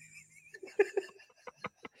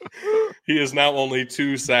he is now only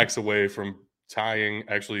 2 sacks away from tying.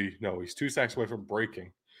 Actually, no, he's 2 sacks away from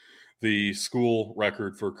breaking the school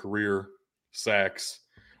record for career sacks,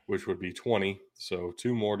 which would be 20. So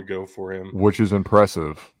 2 more to go for him. Which is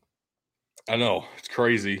impressive. I know. It's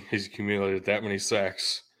crazy. He's accumulated that many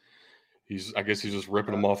sacks. I guess he's just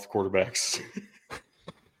ripping them off the quarterbacks.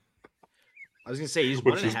 I was going to say, he's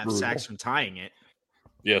Which 1.5 is sacks from tying it.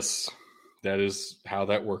 Yes, that is how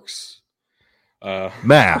that works.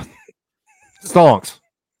 Math. Stonks.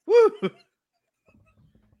 Woo!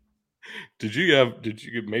 Did you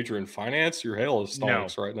get major in finance? Your hail is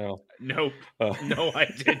stonks right now. Nope. No, I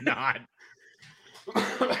did not.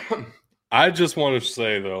 I just want to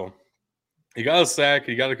say, though, he got a sack.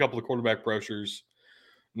 He got a couple of quarterback pressures.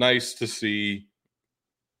 Nice to see.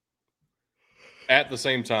 At the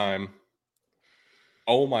same time,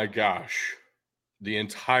 oh my gosh, the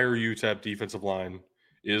entire UTEP defensive line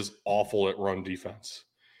is awful at run defense,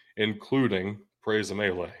 including Praise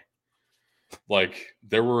Melee. Like,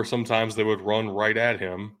 there were some times they would run right at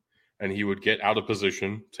him, and he would get out of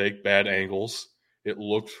position, take bad angles. It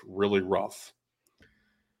looked really rough.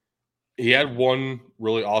 He had one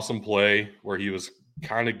really awesome play where he was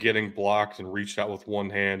kind of getting blocked and reached out with one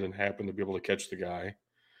hand and happened to be able to catch the guy.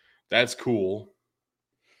 That's cool.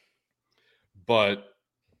 But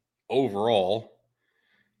overall,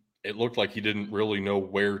 it looked like he didn't really know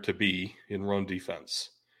where to be in run defense.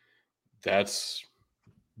 That's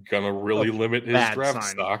going to really limit his draft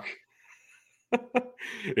stock.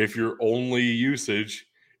 If your only usage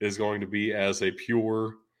is going to be as a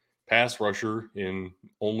pure pass rusher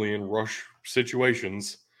only in rush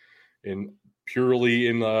situations, purely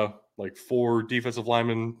in like 4 defensive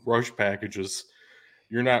lineman rush packages,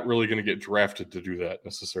 you're not really going to get drafted to do that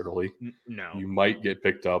necessarily. No. You might get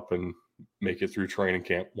picked up and make it through training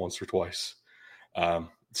camp once or twice.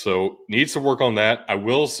 So needs to work on that. I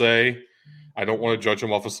will say, I don't want to judge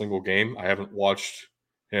him off a single game. I haven't watched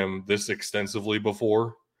him this extensively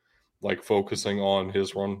before, like focusing on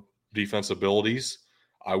his run defense abilities.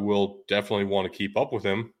 I will definitely want to keep up with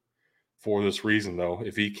him for this reason, though.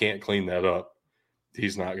 If he can't clean that up,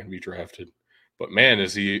 he's not going to be drafted. But, man,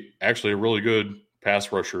 is he actually a really good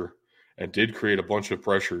pass rusher and did create a bunch of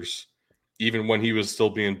pressures, even when he was still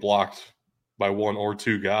being blocked by 1 or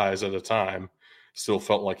 2 guys at a time, still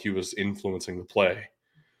felt like he was influencing the play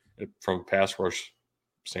from a pass rush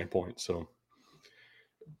standpoint. So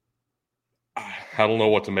I don't know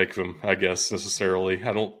what to make of him, I guess, necessarily.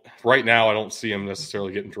 Right now, I don't see him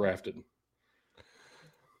necessarily getting drafted.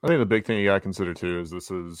 I think the big thing you got to consider, too, is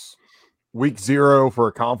this is week 0 for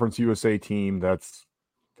a Conference USA team that's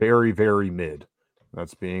very, very mid.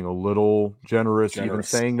 That's being a little generous. Even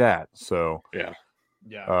saying that. So, yeah.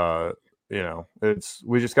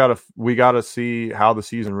 We got to see how the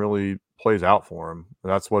season really plays out for him.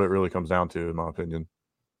 That's what it really comes down to, in my opinion.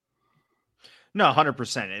 No,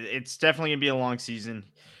 100%. It's definitely going to be a long season.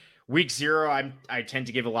 Week 0, I tend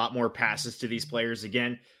to give a lot more passes to these players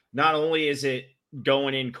again. Not only is it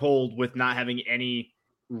going in cold with not having any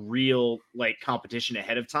real competition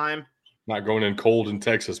ahead of time. Not going in cold in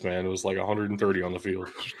Texas, man. It was like 130 on the field.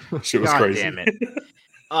 Shit was God crazy. Damn it.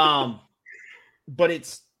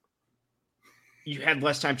 But you had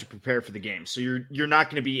less time to prepare for the game, so you're not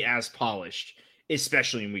going to be as polished,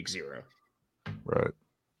 especially in week 0. Right.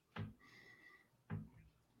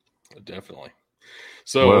 Definitely.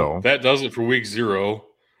 So that does it for week 0.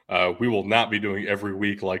 We will not be doing every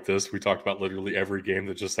week like this. We talked about literally every game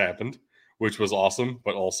that just happened, which was awesome,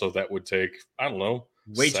 but also that would take, I don't know,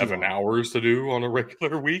 way 7 hours to do on a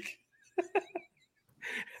regular week.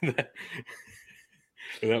 that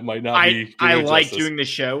might not be. I like doing the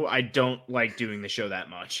show. I don't like doing the show that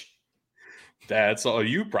much. That's a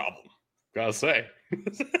you problem, gotta say.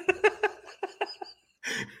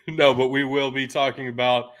 No, but we will be talking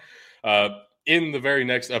about in the very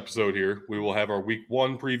next episode here, we will have our week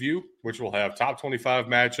 1 preview, which will have top 25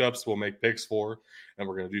 matchups we'll make picks for, and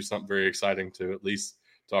we're going to do something very exciting to at least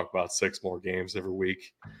talk about 6 more games every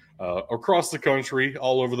week across the country,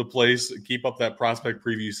 all over the place. Keep up that prospect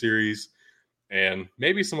preview series and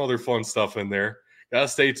maybe some other fun stuff in there. Gotta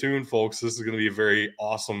stay tuned, folks. This is going to be a very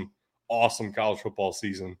awesome college football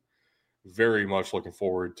season. Very much looking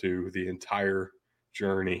forward to the entire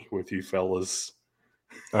journey with you fellas.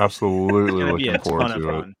 Absolutely looking forward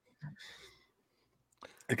to it.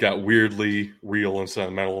 It got weirdly real and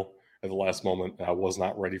sentimental at the last moment. I was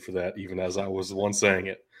not ready for that, even as I was the one saying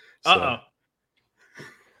it. So.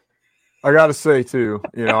 I got to say, too,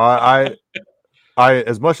 I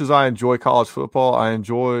as much as I enjoy college football, I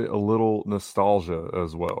enjoy a little nostalgia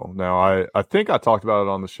as well. Now, I think I talked about it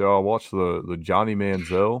on the show. I watched the Johnny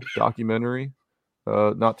Manziel documentary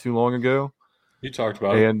not too long ago. You talked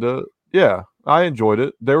about it. And yeah, I enjoyed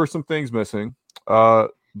it. There were some things missing.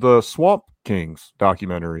 The Swamp Kings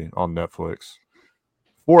documentary on Netflix.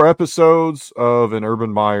 4 episodes of an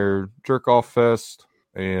Urban Meyer jerk-off fest,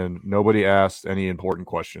 and nobody asked any important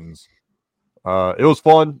questions. It was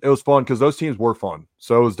fun. It was fun because those teams were fun.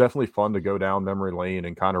 So it was definitely fun to go down memory lane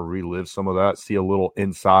and kind of relive some of that, see a little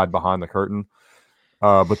inside behind the curtain.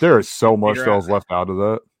 But there is so much that was left out of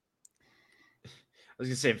that. I was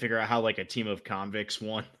gonna say, figure out how like a team of convicts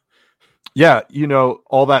won. Yeah,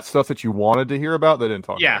 all that stuff that you wanted to hear about, they didn't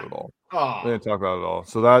talk about it at all. Oh. They didn't talk about it at all.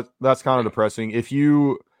 So that's kind of depressing. If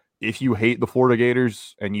you hate the Florida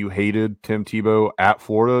Gators and you hated Tim Tebow at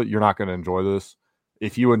Florida, you're not going to enjoy this.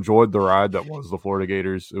 If you enjoyed the ride that was the Florida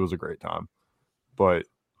Gators, it was a great time. But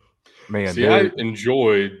man, see, I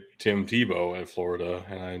enjoyed Tim Tebow at Florida,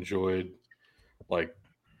 and I enjoyed like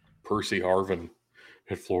Percy Harvin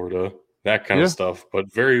at Florida, that kind of stuff.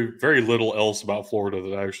 But very, very little else about Florida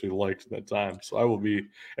that I actually liked at that time. So I will be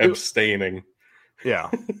abstaining. Yeah,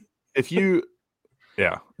 you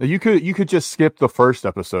could just skip the first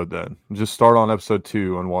episode then, just start on episode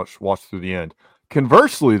 2 and watch through the end.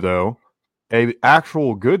 Conversely, though, a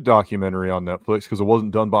actual good documentary on Netflix, because it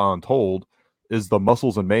wasn't done by Untold, is the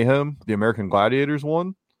Muscles and Mayhem, the American Gladiators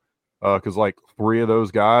one. Because like 3 of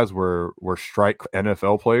those guys were strike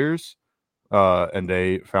NFL players, and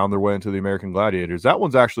they found their way into the American Gladiators. That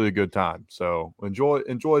one's actually a good time. So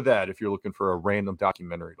enjoy that if you're looking for a random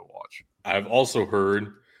documentary to watch. I've also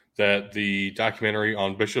heard that the documentary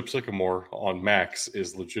on Bishop Sycamore on Max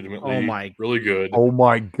is legitimately really good. Oh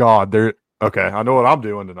my God. Okay, I know what I'm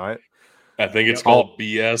doing tonight. I think it's called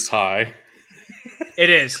BS High. It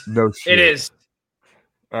is. No shit. It is.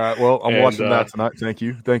 All right. Well, I'm watching that tonight. Thank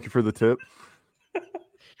you. Thank you for the tip.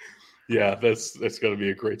 Yeah, that's going to be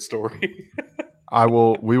a great story.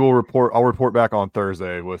 We will report. I'll report back on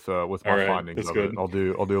Thursday with my findings of good. it. I'll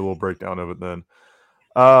do a little breakdown of it then.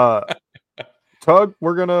 Tug,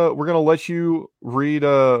 we're gonna let you read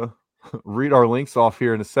our links off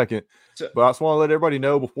here in a second. But I just want to let everybody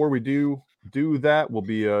know before we do that, we'll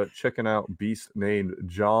be checking out Beast named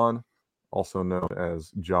John, also known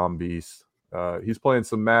as John Beast. He's playing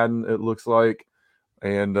some Madden, it looks like,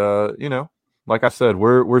 and like I said,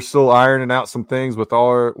 we're still ironing out some things with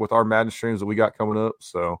our Madden streams that we got coming up.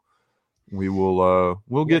 So we will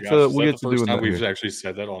we'll get to doing that. We've actually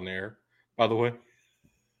said that on air, by the way.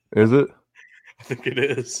 Is it? I think it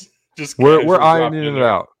is. Just we're ironing it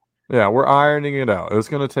out. Yeah, we're ironing it out. It's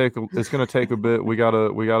gonna take a bit. We got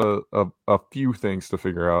a few things to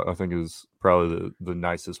figure out. I think is probably the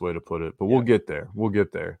nicest way to put it. But we'll get there. We'll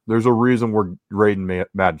get there. There's a reason we're raiding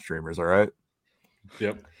Madden streamers. All right.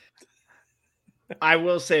 Yep. I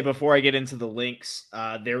will say before I get into the links,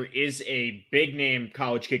 there is a big name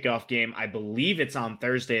college kickoff game. I believe it's on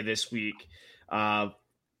Thursday this week.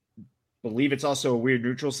 Believe it's also a weird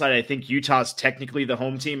neutral site. I think Utah's technically the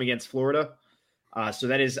home team against Florida. So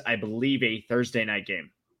that is, I believe, a Thursday night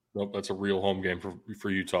game. Nope, that's a real home game for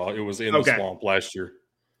Utah. It was in the swamp last year.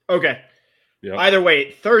 Okay. Yep. Either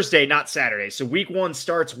way, Thursday, not Saturday. So week 1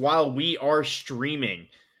 starts while we are streaming.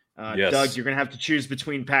 Yes. Doug, you're going to have to choose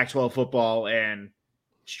between Pac-12 football and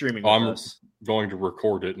streaming with us. I'm going to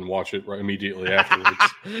record it and watch it right immediately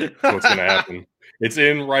afterwards. What's going to happen? It's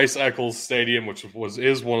in Rice-Eccles Stadium, which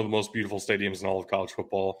is one of the most beautiful stadiums in all of college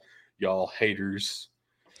football. Y'all haters.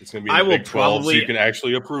 It's going to be in the Big 12, so you can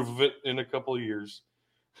actually approve of it in a couple of years.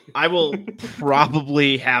 I will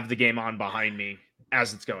probably have the game on behind me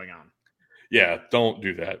as it's going on. Yeah, don't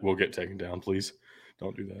do that. We'll get taken down, please.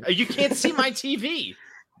 Don't do that. You can't see my TV.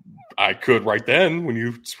 I could right then when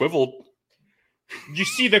you swiveled. You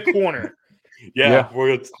see the corner. Yeah.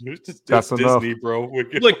 That's Disney, enough. bro.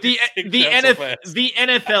 Look, the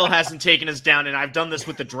NFL hasn't taken us down, and I've done this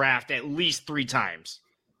with the draft at least 3 times.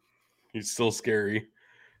 He's still scary.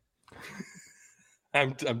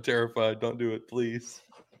 I'm terrified. Don't do it, please.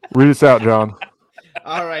 Read us out, John.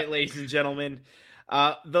 All right, ladies and gentlemen.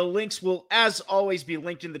 The links will, as always, be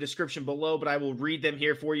linked in the description below, but I will read them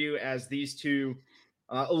here for you as these 2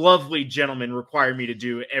 lovely gentlemen require me to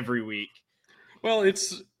do every week. Well,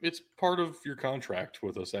 it's part of your contract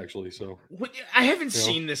with us, actually. So I haven't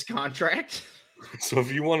seen this contract. So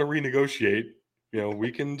if you want to renegotiate,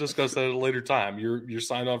 we can discuss that at a later time. You're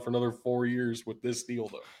signed on for another 4 years with this deal,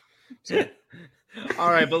 though. So, All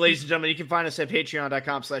right, but ladies and gentlemen, you can find us at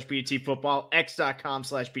patreon.com/BDTfootball,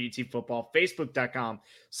 x.com/BDTfootball,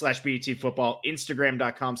 facebook.com/BDTfootball,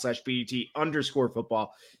 instagram.com/BDT_football,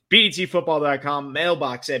 BDTfootball.com,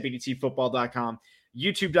 mailbox at BDTfootball.com,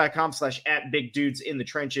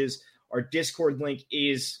 youtube.com/@BigDudesInTheTrenches. Our Discord link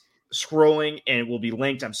is scrolling and it will be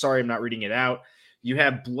linked. I'm sorry, I'm not reading it out. You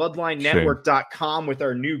have BloodlineNetwork.com with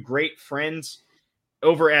our new great friends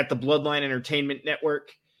over at the Bloodline Entertainment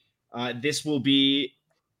Network. This will be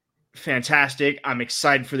fantastic. I'm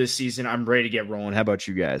excited for this season. I'm ready to get rolling. How about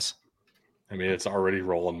you guys? I mean, it's already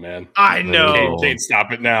rolling, man. I know. Can't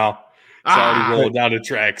stop it now. It's already rolling down the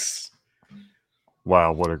tracks.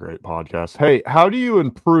 Wow, what a great podcast. Hey, how do you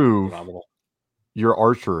improve Phenomenal. your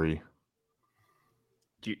archery?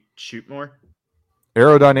 Do you shoot more?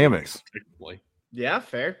 Aerodynamics. Technically. Yeah,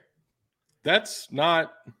 fair. That's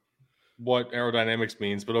not what aerodynamics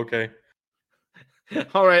means, but okay.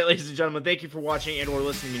 All right, ladies and gentlemen, thank you for watching and or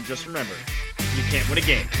listening. And just remember, you can't win a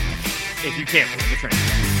game if you can't win the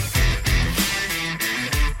trenches.